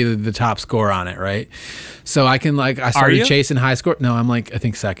want to be the top score on it, right? So I can like, I started chasing high score. No, I'm like, I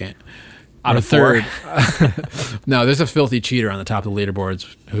think second. Out of 3rd. No, there's a filthy cheater on the top of the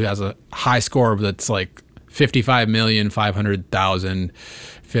leaderboards who has a high score that's like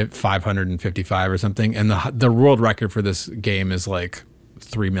 55,500,555 or something, and the world record for this game is like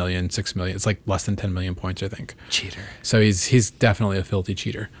 3 million, 6 million. It's like less than 10 million points, I think. Cheater. So he's definitely a filthy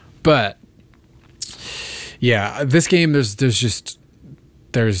cheater. But yeah, this game there's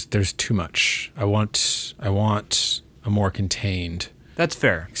too much. I want a more contained. That's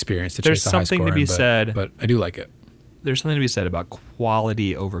fair. Experience to There's chase a high something score to be in, said. but I do like it. There's something to be said about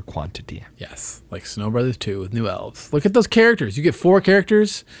quality over quantity. Yes, like Snow Brothers 2 with new elves. Look at those characters. You get 4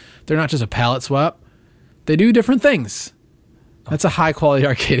 characters. They're not just a palette swap. They do different things. That's a high-quality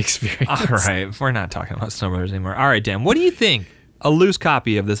arcade experience. All right, we're not talking about Snow Brothers anymore. All right, Dan, what do you think a loose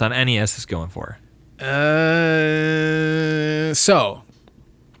copy of this on NES is going for? So,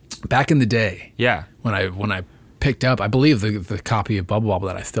 back in the day, yeah, when I picked up, I believe the copy of Bubble Bobble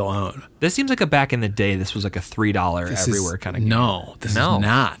that I still own. This seems like a back in the day. This was like a $3 everywhere kind of game. No, this is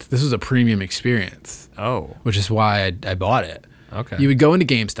not. This was a premium experience. Oh, which is why I bought it. Okay. You would go into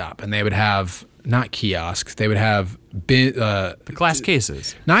GameStop and they would have not kiosks. They would have the glass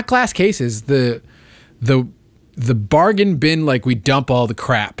cases. Not glass cases. The bargain bin, like we dump all the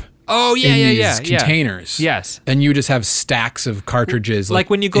crap. Oh yeah, in yeah, these containers. Yes, and you just have stacks of cartridges. Like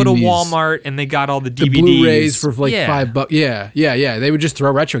when you go to Walmart and they got all the DVDs, the Blu-rays for like $5. Yeah. They would just throw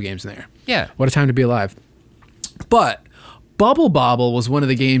retro games in there. Yeah, what a time to be alive. But Bubble Bobble was one of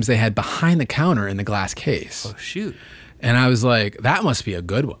the games they had behind the counter in the glass case. Oh shoot! And I was like, that must be a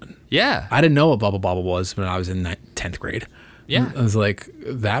good one. Yeah, I didn't know what Bubble Bobble was when I was in 10th grade. Yeah, I was like,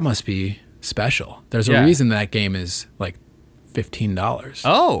 that must be special. There's a reason that game is like $15.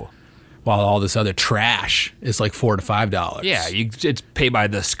 Oh. While all this other trash is like $4 to $5. Yeah, it's paid by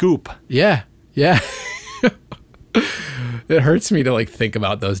the scoop. Yeah. It hurts me to like think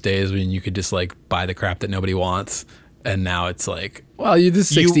about those days when you could just like buy the crap that nobody wants. And now it's like, well, you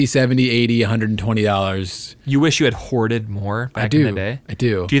just $60, $70, $80, $120. You wish you had hoarded more back in the day? I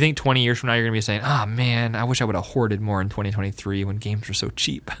do. Do you think 20 years from now you're going to be saying, oh man, I wish I would have hoarded more in 2023 when games were so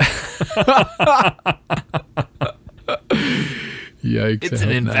cheap? Yikes! It's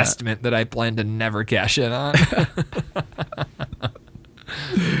an investment that I plan to never cash in on.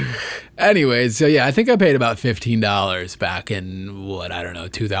 Anyways, so yeah, I think I paid about $15 back in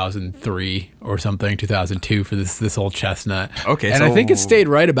 2003 or something, 2002 for this old chestnut. Okay, and so I think it stayed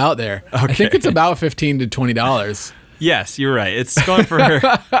right about there. Okay. I think it's about $15 to $20. Yes, you're right. It's going for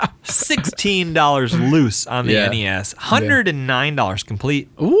 $16 loose on the NES, $109 complete.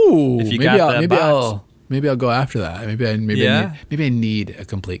 Ooh, if you got that box. Maybe I'll go after that. Maybe I need a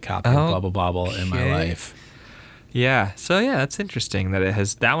complete copy of Bubble Bobble in my life. Yeah. So yeah, that's interesting that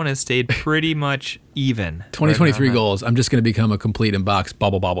that one has stayed pretty much even. 2023 goals. I'm just going to become a complete in-box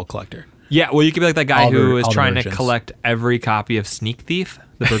Bubble Bobble collector. Yeah, well, you could be like that guy who is trying to collect every copy of Sneak Thief,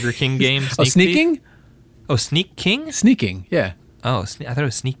 the Burger King game. Sneaking? Oh, Sneak King? Sneaking, yeah. Oh, I thought it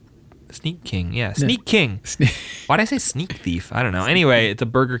was Sneak King. Yeah, Sneak King. Why did I say Sneak Thief? I don't know. Anyway, it's a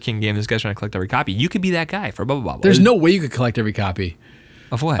Burger King game. This guy's trying to collect every copy. You could be that guy for Bubble Bobble. There's no way you could collect every copy.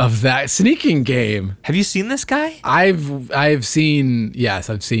 Of what? Of that sneaking game. Have you seen this guy? I've seen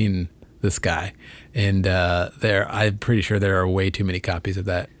this guy. And I'm pretty sure there are way too many copies of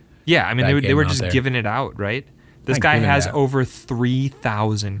that. Yeah, I mean they were just giving it out, right? This guy has over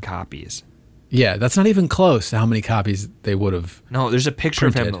 3,000 copies. Yeah, that's not even close to how many copies they would have. No, there's a picture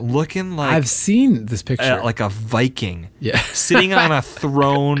of him looking like I've seen this picture. Like a Viking. Yeah. Sitting on a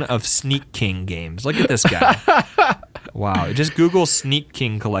throne of Sneak King games. Look at this guy. Wow. Just Google Sneak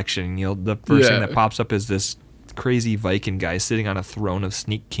King collection. The first thing that pops up is this crazy Viking guy sitting on a throne of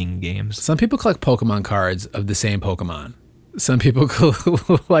Sneak King games. Some people collect Pokemon cards of the same Pokemon. Some people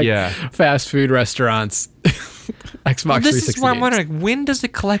like fast food restaurants. Xbox 360 This is why I'm wondering, when does the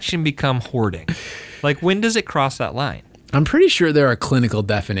collection become hoarding? Like, when does it cross that line? I'm pretty sure there are clinical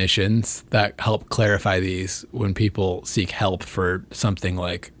definitions that help clarify these when people seek help for something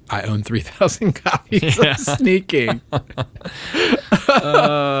like, I own 3,000 copies of Sneaking.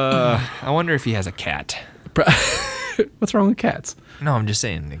 I wonder if he has a cat. What's wrong with cats? No, I'm just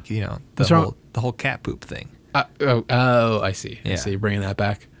saying, the whole cat poop thing. I see. Yeah. I see. Bringing that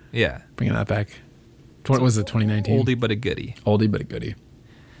back. Yeah. Bringing that back. What was it, 2019? Oldie but a goodie. Oldie but a goodie.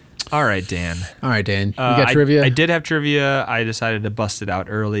 All right, Dan. You got trivia? I did have trivia. I decided to bust it out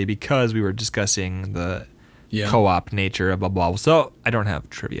early because we were discussing the co-op nature of Bubble Bobble. So I don't have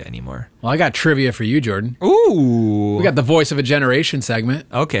trivia anymore. Well, I got trivia for you, Jordan. Ooh. We got the Voice of a Generation segment.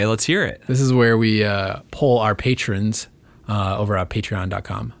 Okay, let's hear it. This is where we poll our patrons over at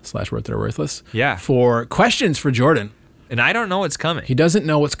patreon.com/worth-or-worthless. Yeah. For questions for Jordan. And I don't know what's coming. He doesn't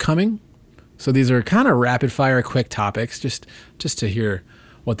know what's coming. So these are kind of rapid fire, quick topics, just to hear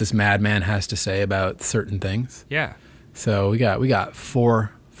what this madman has to say about certain things. Yeah. So we got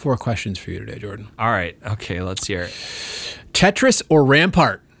four questions for you today, Jordan. All right. Okay, let's hear it. Tetris or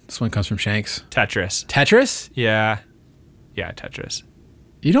Rampart? This one comes from Shanks. Tetris. Tetris? Yeah. Yeah, Tetris.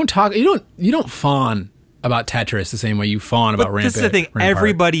 You don't fawn about Tetris the same way you fawn about Rampart. This is the thing. Rampart.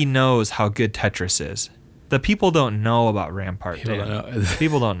 Everybody knows how good Tetris is. The people don't know about Rampart. People don't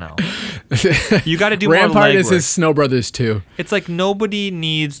know. You got to do Rampart more legwork. Is his Snow Brothers 2. It's like nobody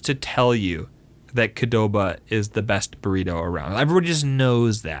needs to tell you that Qdoba is the best burrito around. Everybody just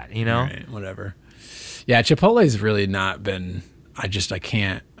knows that, you know? Right, whatever. Yeah, Chipotle's really not been... I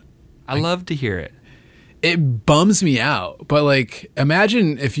can't... I love to hear it. It bums me out. But, like,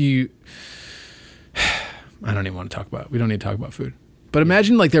 imagine if you... I don't even want to talk about... We don't need to talk about food. But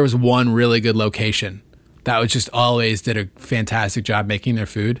imagine, like, there was one really good location that was just always did a fantastic job making their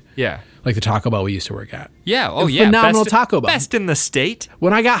food. Yeah. Like the Taco Bell we used to work at. Yeah. Oh, yeah. Phenomenal Taco Bell. Best in the state.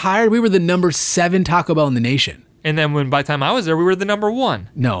 When I got hired, we were the number 7 Taco Bell in the nation. And then by the time I was there, we were the number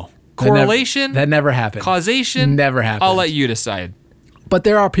 1. No. Correlation? That never happened. Causation? Never happened. I'll let you decide. But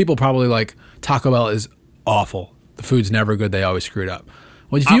there are people probably like, Taco Bell is awful. The food's never good. They always screw it up.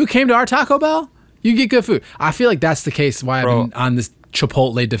 Well, if you came to our Taco Bell, you get good food. I feel like that's the case why I've been on this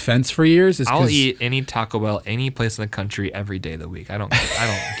Chipotle defense for years. I'll eat any Taco Bell any place in the country every day of the week. I don't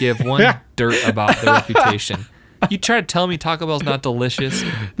give one dirt about their reputation. You try to tell me Taco Bell's not delicious.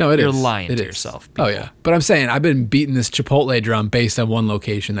 No, it is. You're lying to yourself. People. Oh yeah, but I'm saying I've been beating this Chipotle drum based on one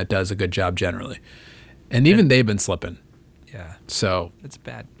location that does a good job generally, and even they've been slipping. Yeah. So it's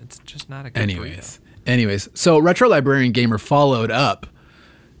bad. It's just not a good. Anyways, so Retro Librarian Gamer followed up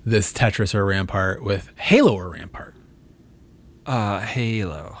this Tetris or Rampart with Halo or Rampart.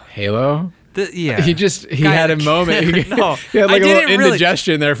 Halo. Halo? Yeah. He had a moment. He had like a little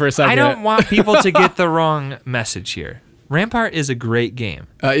indigestion there for a second. I don't want people to get the wrong message here. Rampart is a great game.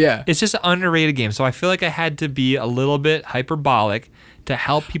 Yeah. It's just an underrated game. So I feel like I had to be a little bit hyperbolic to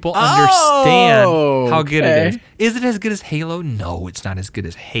help people understand how good it is. Is it as good as Halo? No, it's not as good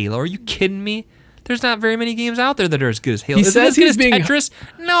as Halo. Are you kidding me? There's not very many games out there that are as good as Halo. He Is it says as good he's as being- Tetris?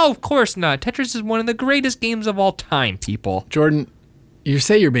 No, of course not. Tetris is one of the greatest games of all time, people. Jordan, you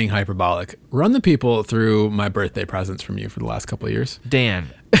say you're being hyperbolic. Run the people through my birthday presents from you for the last couple of years. Dan.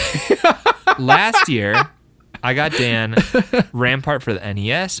 Last year, I got Dan Rampart for the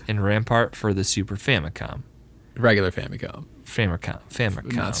NES and Rampart for the Super Famicom. Regular Famicom.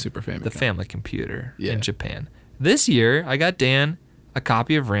 Famicom. Not Super Famicom. The family computer Yeah. in Japan. This year, I got Dan a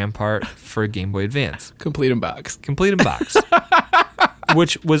copy of Rampart for Game Boy Advance. Complete in box. Complete in box.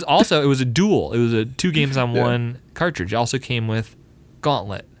 Which was also, it was a duel. It was a 2 games on 1 cartridge. It also came with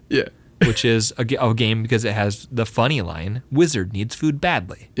Gauntlet, Yeah. which is a game because it has the funny line, Wizard needs food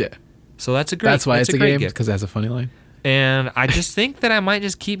badly. Yeah. So that's a great That's why it's a great game, gift. because it has a funny line. And I just think that I might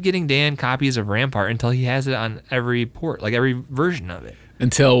just keep getting Dan copies of Rampart until he has it on every port, like every version of it.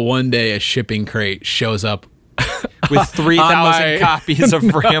 Until one day a shipping crate shows up With 3,000 copies of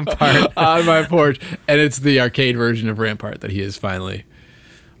Rampart. on my porch, and it's the arcade version of Rampart that he has finally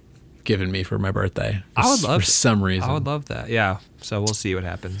given me for my birthday. I would love for some reason. I would love that. Yeah. So we'll see what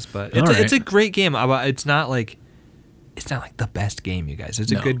happens. But All right. it's a great game. It's not like the best game, you guys.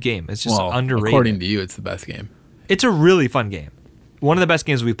 It's a good game. It's just underrated. According to you, it's the best game. It's a really fun game. One of the best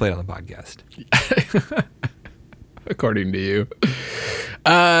games we've played on the podcast. According to you.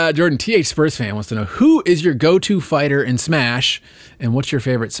 Jordan, TH Spurs fan wants to know, who is your go-to fighter in Smash, and what's your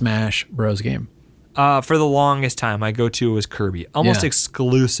favorite Smash Bros. Game? For the longest time, my go-to was Kirby. Almost Yeah.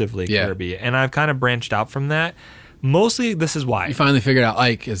 exclusively Yeah. Kirby. And I've kind of branched out from that. Mostly, this is why. You finally figured out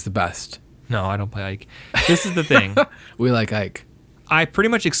Ike is the best. No, I don't play Ike. This is the thing. We like Ike. I pretty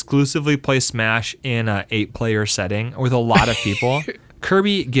much exclusively play Smash in a 8-player setting with a lot of people.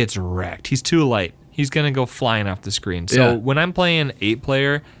 Kirby gets wrecked. He's too light. He's going to go flying off the screen. So Yeah. when I'm playing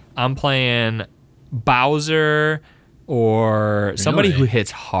 8-player, I'm playing Bowser or somebody Really? who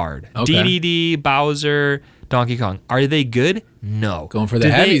hits hard. Okay. DDD, Bowser, Donkey Kong. Are they good? No. Going for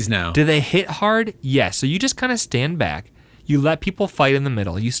the heavies now. Do they hit hard? Yes. So you just kind of stand back. You let people fight in the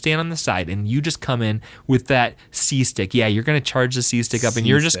middle. You stand on the side, and you just come in with that C-stick. Yeah, you're going to charge the C-stick up, and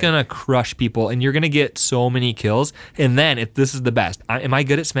you're just C-stick. going to crush people, and you're going to get so many kills. And then, if this is the best, am I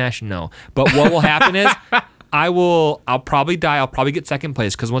good at Smash? No. But what will happen is I'll probably die. I'll probably get second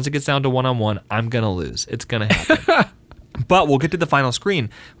place, because once it gets down to one-on-one, I'm going to lose. It's going to happen. But we'll get to the final screen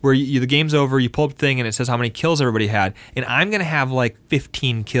where the game's over, you pull up the thing, and it says how many kills everybody had. And I'm going to have like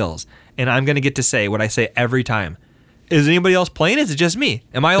 15 kills. And I'm going to get to say what I say every time. Is anybody else playing? Is it just me?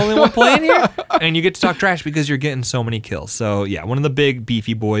 Am I the only one playing here? And you get to talk trash because you're getting so many kills. So yeah, one of the big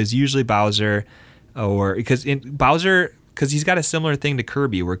beefy boys, usually Bowser, because he's got a similar thing to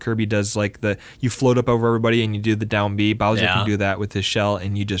Kirby, where Kirby does like you float up over everybody and you do the down B. Bowser can do that with his shell,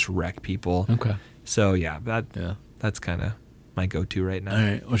 and you just wreck people. Okay. So yeah, that's kind of my go-to right now. All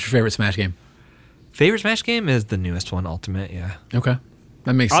right. What's your favorite Smash game? Favorite Smash game is the newest one, Ultimate. Yeah. Okay.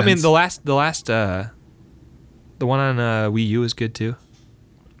 That makes sense. I mean, the one on Wii U is good too.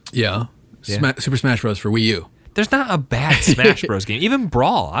 Yeah. Super Smash Bros. For Wii U. There's not a bad Smash Bros. game. Even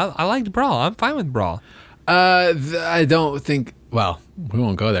Brawl. I liked Brawl. I'm fine with Brawl. I don't think, well, we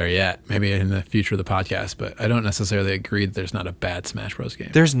won't go there yet. Maybe in the future of the podcast, but I don't necessarily agree that there's not a bad Smash Bros. Game.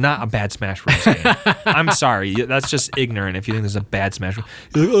 There's not a bad Smash Bros. game. I'm sorry. That's just ignorant if you think there's a bad Smash Bros.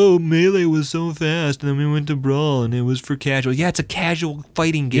 You're like, oh, Melee was so fast, and then we went to Brawl, and it was for casual. Yeah, it's a casual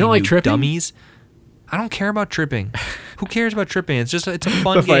fighting game, You don't like tripping? dummies. I don't care about tripping. Who cares about tripping? It's a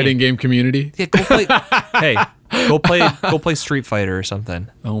fun The game. fighting game community. Yeah, go play. Hey, go play Street Fighter or something.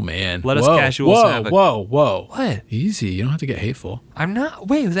 Oh, man. Let us casuals have it. Whoa. What? Easy. You don't have to get hateful. I'm not.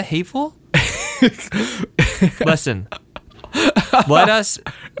 Wait, was that hateful? Listen. Let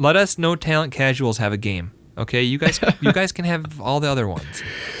us no talent casuals have a game. Okay, you guys can have all the other ones.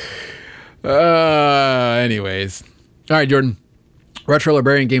 Anyways. All right, Jordan. Retro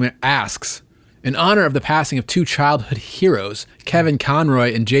Librarian Gamer asks, in honor of the passing of 2 childhood heroes, Kevin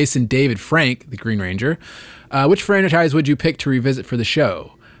Conroy and Jason David Frank, the Green Ranger, which franchise would you pick to revisit for the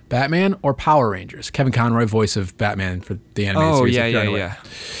show? Batman or Power Rangers? Kevin Conroy, voice of Batman for the animated series. Yeah.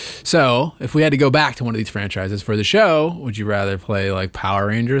 So, if we had to go back to one of these franchises for the show, would you rather play like Power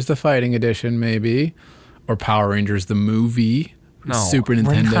Rangers, the fighting edition, maybe? Or Power Rangers, the movie? No, Super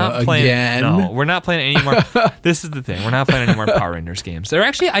Nintendo again? No, we're not playing any more. This is the thing. We're not playing any more Power Rangers games.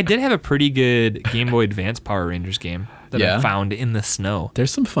 I did have a pretty good Game Boy Advance Power Rangers game that I found in the snow.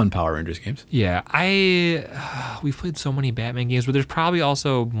 There's some fun Power Rangers games. Yeah, we've played so many Batman games, but there's probably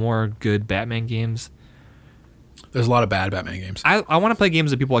also more good Batman games. There's a lot of bad Batman games. I want to play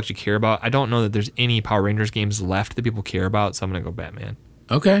games that people actually care about. I don't know that there's any Power Rangers games left that people care about, so I'm going to go Batman.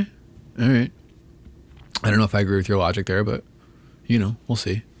 Okay. All right. I don't know if I agree with your logic there, but, we'll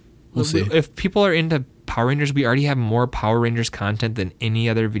see. We'll see. If people are into Power Rangers, we already have more Power Rangers content than any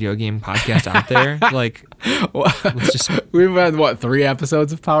other video game podcast out there. Like, let's just... We've had, 3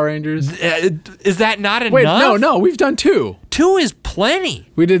 episodes of Power Rangers? Is that not enough? Wait, no, we've done 2. 2 is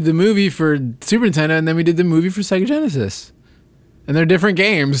plenty. We did the movie for Super Nintendo, and then we did the movie for Sega Genesis. And they're different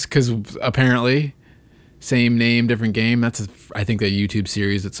games, because apparently, same name, different game. That's, I think, a YouTube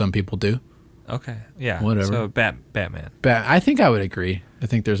series that some people do. Okay, yeah. Whatever. So, Batman. I think I would agree. I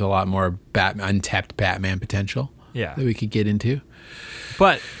think there's a lot more untapped Batman potential that we could get into.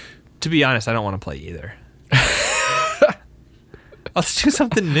 But, to be honest, I don't want to play either. Let's do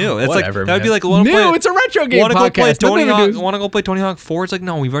something new. It's Whatever, that would be like it's a retro game podcast. Want to go play Tony Hawk 4? It's like,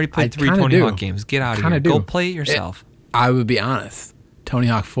 no, we've already played 3 Tony Hawk games. Get out of here. Go play it yourself. I would be honest. Tony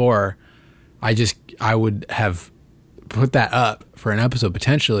Hawk 4, I would have put that up for an episode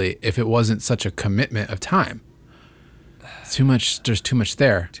potentially if it wasn't such a commitment of time. Too much. There's too much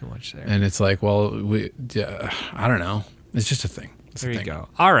there. And it's like, well, I don't know. It's just a thing. There you go.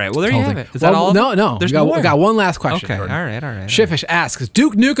 All right. Well, there you have it. Is that all? No. There's more. We got one last question. Okay. Jordan. All right. Shiffish asks,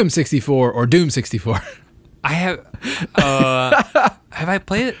 Duke Nukem 64 or Doom 64? I have. Have I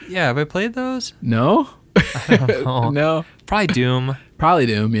played it? Yeah. Have I played those? No. I don't know. No. Probably Doom. Probably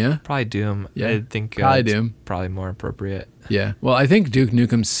Doom. Yeah. Probably Doom. Yeah. I think probably Doom. Probably more appropriate. Yeah. Well, I think Duke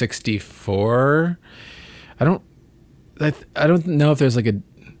Nukem 64. I don't know if there's like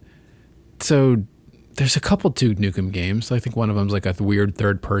there's a couple Duke Nukem games. I think one of them's like a weird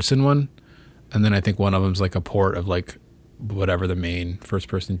third-person one, and then I think one of them's like a port of like whatever the main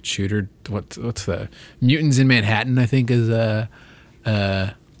first-person shooter. What's the Mutants in Manhattan? I think is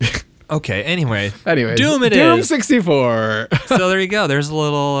Okay. Anyway, Doom is. Doom 64. So there you go. There's a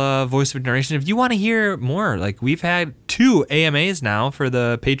little voice of narration. If you want to hear more, like we've had 2 AMAs now for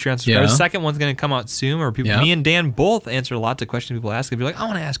the Patreon subscribers. The second one's going to come out soon. Or me and Dan both answer lots of questions people ask. If you're like, I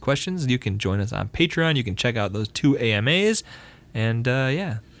want to ask questions, you can join us on Patreon. You can check out those 2 AMAs, and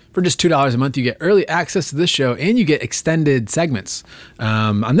For just $2 a month, you get early access to this show and you get extended segments.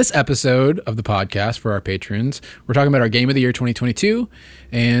 On this episode of the podcast for our patrons, we're talking about our Game of the Year 2022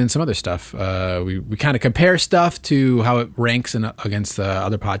 and some other stuff. We kind of compare stuff to how it ranks against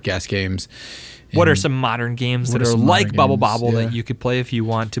other podcast games. What are some modern games that are like Bubble Bobble that you could play if you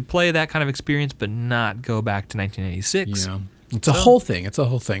want to play that kind of experience but not go back to 1986? It's a whole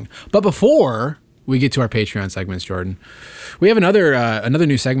thing. But before we get to our Patreon segments, Jordan, we have another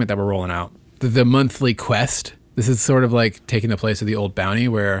new segment that we're rolling out, the monthly quest. This is sort of like taking the place of the old bounty,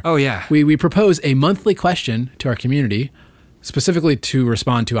 where we propose a monthly question to our community, specifically to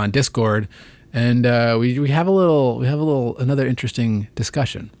respond to on Discord, and we have another interesting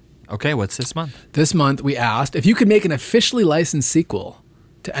discussion. Okay, what's this month? This month we asked if you could make an officially licensed sequel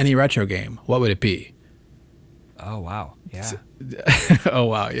to any retro game, what would it be? Oh wow, yeah. Oh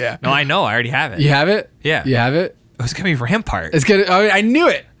wow, yeah. No, I know. I already have it. You have it? Yeah. You have it? It's gonna be Rampart. It's gonna. Oh, I knew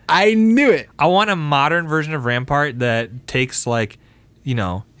it. I want a modern version of Rampart that takes the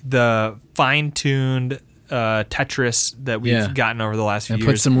fine-tuned Tetris that we've gotten over the last few years.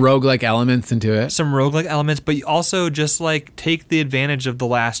 Put some roguelike elements into it. Some roguelike elements, but you also just take the advantage of the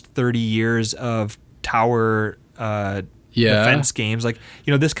last 30 years of tower defense games.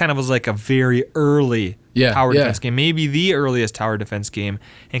 This kind of was like a very early tower defense game, maybe the earliest tower defense game,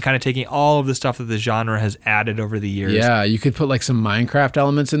 and kind of taking all of the stuff that the genre has added over the years. Yeah, you could put some Minecraft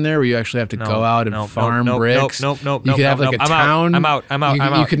elements in there where you actually have to go out and farm bricks. You could have a town. I'm out.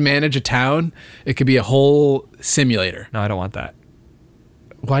 You could manage a town. It could be a whole simulator. No, I don't want that.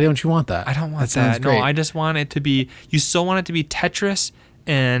 Why don't you want that? I don't want that. No, I just want it to be. You still want it to be Tetris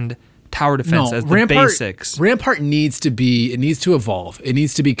and tower defense as the basics. Rampart needs to be. It needs to evolve. It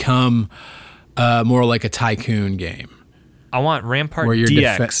needs to become more like a tycoon game. I want Rampart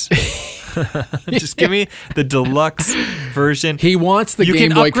DX. Just give me the deluxe version. He wants the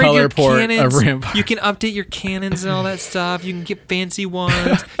Game Boy Color port of Rampart. You can update your cannons and all that stuff. You can get fancy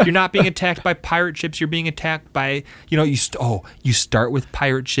ones. You're not being attacked by pirate ships. You're being attacked by, you start with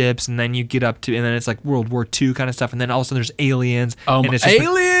pirate ships and then you get up to, and then it's like World War II kind of stuff. And then all of a sudden there's aliens. And it's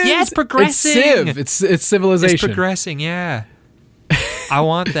aliens? Yeah, it's progressing. It's Civ. It's civilization. It's progressing, yeah. I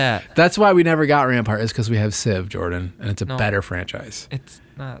want that. That's why we never got Rampart, is because we have Civ, Jordan, and it's a better franchise. It's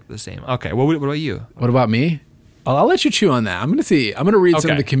not the same. Okay, what about you? What about me? I'll let you chew on that. I'm going to read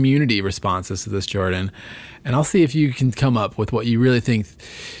some of the community responses to this, Jordan, and I'll see if you can come up with what you really think.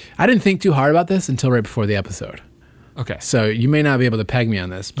 I didn't think too hard about this until right before the episode. Okay. So you may not be able to peg me on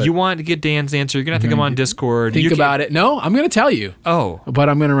this. But you want to get Dan's answer, you're going to have to come on Discord. Think about it. No, I'm going to tell you. Oh. But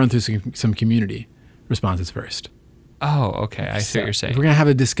I'm going to run through some community responses first. Oh, okay. I see what you're saying. We're going to have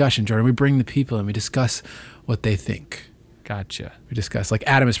a discussion, Jordan. We bring the people and we discuss what they think. Gotcha. We discussed, like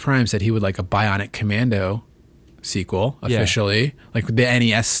Adamus Prime said he would like a Bionic Commando sequel officially, like the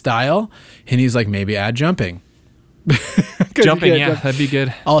NES style, and he's like maybe add jumping. Jumping, that'd be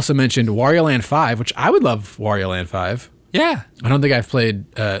good. Also mentioned Wario Land 5, which I would love Wario Land 5. Yeah. I don't think I've played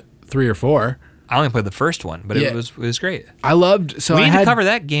 3 or 4. I only played the first one, but it was great. I loved. So we need to cover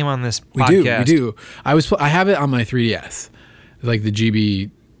that game on this podcast. We do. I have it on my 3DS, like the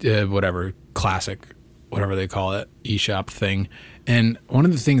GB whatever classic, whatever they call it, eShop thing. And one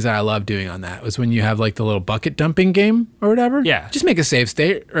of the things that I love doing on that was when you have like the little bucket dumping game or whatever. Yeah. Just make a save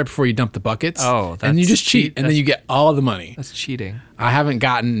state right before you dump the buckets. Oh, and you just cheat, and then you get all the money. That's cheating. I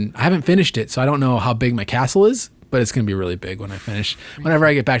haven't finished it, so I don't know how big my castle is. But it's going to be really big when I finish. Whenever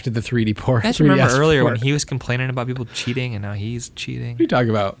I get back to the 3D port. I remember earlier when he was complaining about people cheating, and now he's cheating. What are you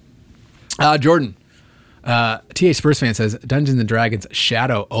talking about? Jordan, TA Spurs fan says Dungeons and Dragons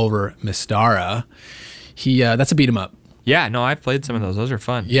Shadow over Mystara. That's a beat 'em up. Yeah, no, I've played some of those. Those are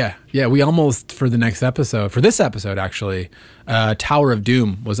fun. Yeah. We almost for this episode actually, Tower of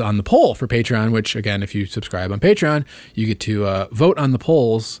Doom was on the poll for Patreon. Which again, if you subscribe on Patreon, you get to vote on the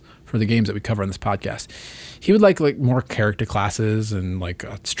polls for the games that we cover on this podcast. He would like more character classes and like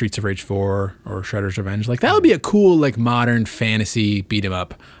Streets of Rage 4 or Shredder's Revenge. Like that would be a cool like modern fantasy beat 'em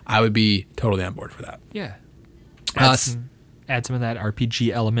up. I would be totally on board for that. Yeah. Add some of that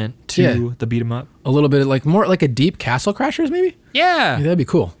RPG element to the beat 'em up. A little bit like more like a deep Castle Crashers maybe? Yeah. That'd be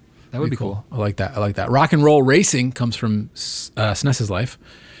cool. That would be cool. I like that. Rock and Roll Racing comes from SNES's Life,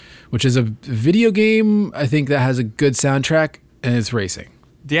 which is a video game I think that has a good soundtrack and it's racing.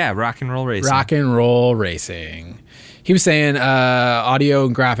 Yeah, Rock and Roll Racing. Rock and Roll Racing. He was saying audio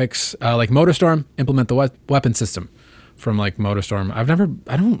and graphics like MotorStorm implement the weapon system from like MotorStorm. I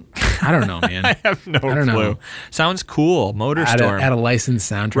don't know, man. I have no clue. Know. Sounds cool. MotorStorm. Add a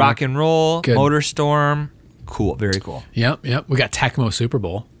licensed soundtrack. Rock and Roll, good. MotorStorm. Cool. Very cool. Yep. We got Tecmo Super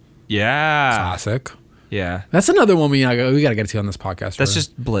Bowl. Yeah. Classic. Yeah. That's another one we got to get to on this podcast. That's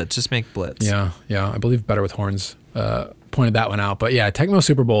just Blitz. Just make Blitz. Yeah. I believe Better with Horns pointed that one out. But yeah, Tecmo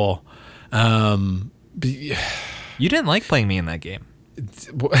Super Bowl. You didn't like playing me in that game.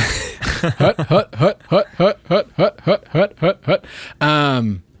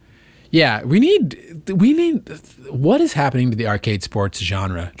 Yeah, we need. What is happening to the arcade sports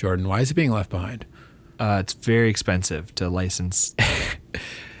genre, Jordan? Why is it being left behind? It's very expensive to license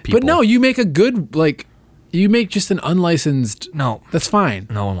people. But no, you make a good, like, you make just an unlicensed. No. That's fine.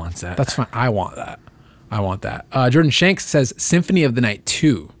 No one wants that. That's fine. I want that. Jordan Shanks says Symphony of the Night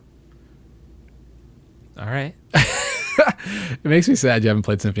 2. All right. It makes me sad you haven't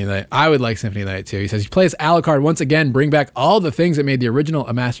played Symphony of the Night. I would like Symphony of the Night 2. He says, you play as Alucard once again, bring back all the things that made the original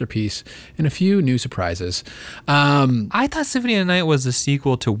a masterpiece and a few new surprises. I thought Symphony of the Night was the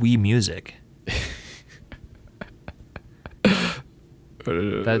sequel to Wii Music.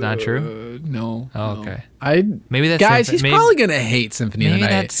 That's not true? No. Oh, okay. Maybe that's guys. He's probably gonna hate Symphony of the Night.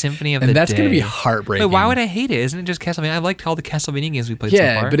 Maybe that's Symphony of the Day. And that's gonna be heartbreaking. Wait, why would I hate it? Isn't it just Castlevania? I liked all the Castlevania games we played so far.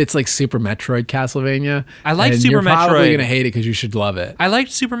 Yeah, but it's like Super Metroid Castlevania. I liked Super You're probably Metroid. gonna hate it because you should love it. I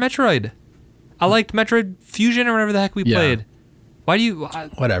liked Super Metroid. I liked Metroid Fusion or whatever the heck we played. Why do you?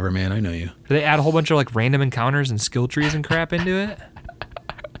 Whatever, man. I know you. Do they add a whole bunch of like random encounters and skill trees and crap into it?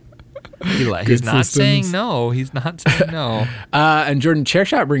 He's not saying no. He's not saying no. And Jordan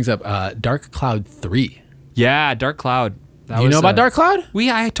Chairshot brings up Dark Cloud 3. Yeah, Dark Cloud. You know about Dark Cloud?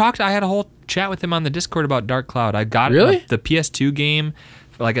 I had a whole chat with him on the Discord about Dark Cloud. I got the PS2 game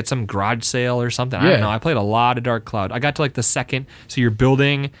like at some garage sale or something. I don't know. I played a lot of Dark Cloud. I got to like the second. So you're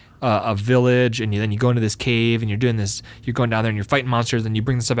building a village, and then you go into this cave, and you're doing this. You're going down there, and you're fighting monsters, and you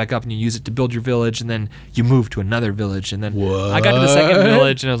bring this stuff back up, and you use it to build your village, and then you move to another village, and then I got to the second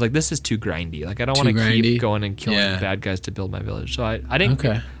village, and I was like, this is too grindy. Like I don't want to keep going and killing bad guys to build my village. So I didn't.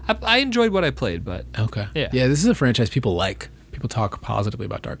 Okay. I enjoyed what I played, but yeah. This is a franchise people like. People talk positively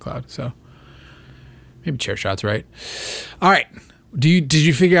about Dark Cloud, so maybe Chairshot's right. All right. Did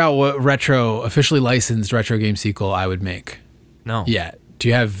you figure out what officially licensed retro game sequel I would make? No. Yeah. Do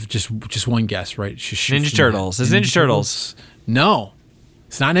you have just one guess, right? Ninja Turtles. It's Ninja Turtles. No.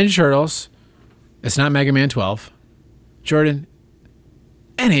 It's not Ninja Turtles. It's not Mega Man 12. Jordan,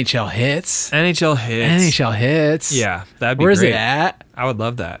 NHL Hits. NHL Hits. Yeah, that'd be great. Where's it at? I would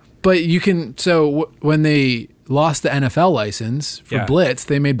love that. But you can, when they lost the NFL license for Blitz,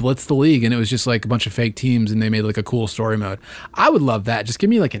 they made Blitz the League, and it was just like a bunch of fake teams, and they made like a cool story mode. I would love that. Just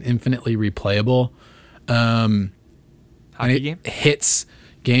give me like an infinitely replayable hockey game? Hits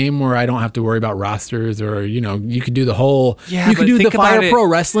game where I don't have to worry about rosters, or you could do the whole you could do the Fire Pro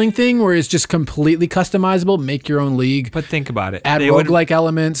Wrestling thing where it's just completely customizable, make your own league. But think about it. Add roguelike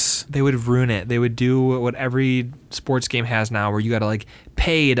elements. They would ruin it. They would do what every sports game has now, where you got to like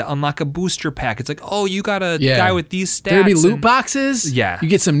pay to unlock a booster pack. It's like, oh, you got a guy with these stats. There'd be loot boxes. Yeah. You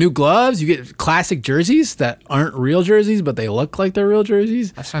get some new gloves. You get classic jerseys that aren't real jerseys, but they look like they're real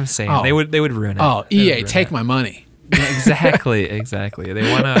jerseys. That's what I'm saying. Oh. They would ruin it. Oh, EA, take my money. Yeah, exactly. They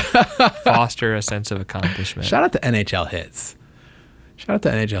want to foster a sense of accomplishment. Shout out to NHL Hits.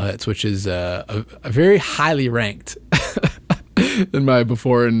 Which is a very highly ranked in my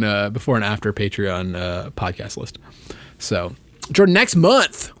before and after Patreon podcast list. So, Jordan, next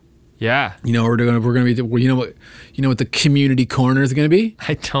month. Yeah. We're gonna be. You know what the community corner is gonna be?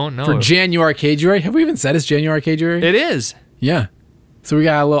 I don't know. For January Arcade. Have we even said it's January Arcade? It is. Yeah. So we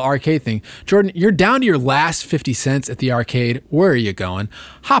got a little arcade thing. Jordan, you're down to your last 50 cents at the arcade. Where are you going?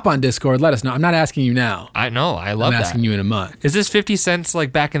 Hop on Discord. Let us know. I'm not asking you now. I know. I love that. I'm asking you in a month. Is this 50 cents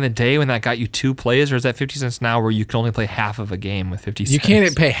like back in the day when that got you 2 plays, or is that 50 cents now where you can only play half of a game with 50 cents? You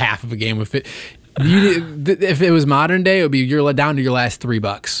can't pay half of a game with it. If it was modern day, it would be you're down to your last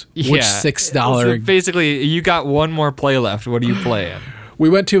 $3. Which $6. So basically, you got one more play left. What are you playing? We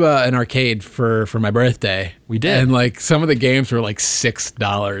went to an arcade for my birthday. We did. And like some of the games were like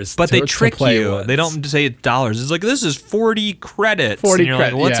 $6. But they trick you. They don't say it's dollars. It's like, this is 40 credits. 40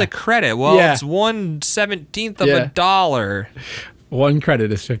 credits. Like, what's a credit? Well, it's 1/17 of a dollar. 1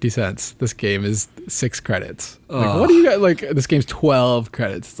 credit is 50 cents. This game is 6 credits. Like, what do you got? Like, this game's 12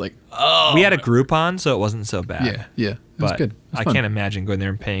 credits. It's like, we had a Groupon, so it wasn't so bad. Yeah. That's good. I can't imagine going there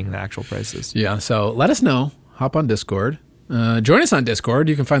and paying the actual prices. Yeah. So let us know. Hop on Discord. Join us on Discord.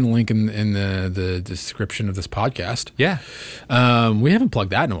 You can find the link in the description of this podcast. Yeah. We haven't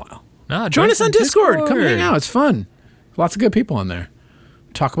plugged that in a while. No, join us on Discord. Come hang out. It's fun. Lots of good people on there.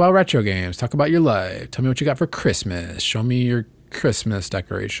 Talk about retro games. Talk about your life. Tell me what you got for Christmas. Show me your Christmas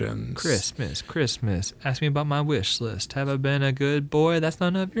decorations. Christmas. Ask me about my wish list. Have I been a good boy? That's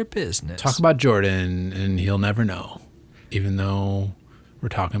none of your business. Talk about Jordan, and he'll never know, even though we're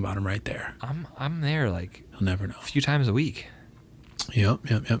talking about him right there. I'm there like he'll never know. A few times a week. Yep.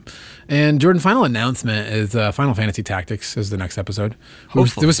 And Jordan, final announcement is Final Fantasy Tactics is the next episode. It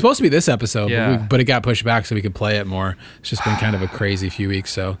was supposed to be this episode, but it got pushed back so we could play it more. It's just been kind of a crazy few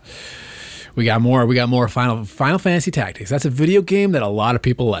weeks, so we got more Final Fantasy Tactics. That's a video game that a lot of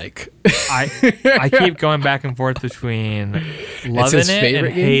people like. I keep going back and forth between loving it and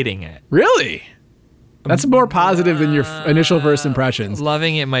hating it. Really? That's more positive than your initial first impressions.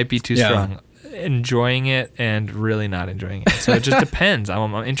 Loving it might be too strong. Enjoying it and really not enjoying it. So it just depends.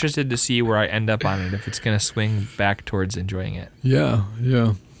 I'm interested to see where I end up on it, if it's going to swing back towards enjoying it. Yeah.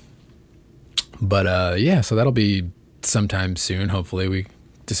 But so that'll be sometime soon. Hopefully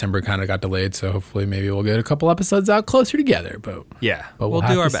December kind of got delayed, so hopefully maybe we'll get a couple episodes out closer together. But we'll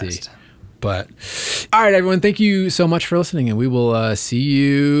do our best. See. But all right, everyone, thank you so much for listening, and we will see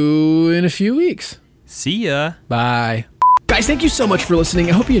you in a few weeks. See ya. Bye. Guys, thank you so much for listening.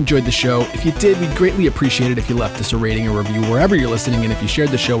 I hope you enjoyed the show. If you did, we'd greatly appreciate it if you left us a rating or review wherever you're listening, and if you shared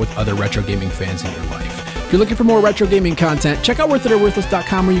the show with other retro gaming fans in your life. If you're looking for more retro gaming content, check out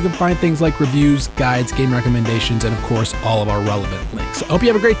worthitoworthless.com, where you can find things like reviews, guides, game recommendations, and of course, all of our relevant links. I hope you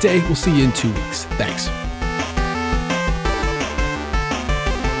have a great day. We'll see you in 2 weeks. Thanks.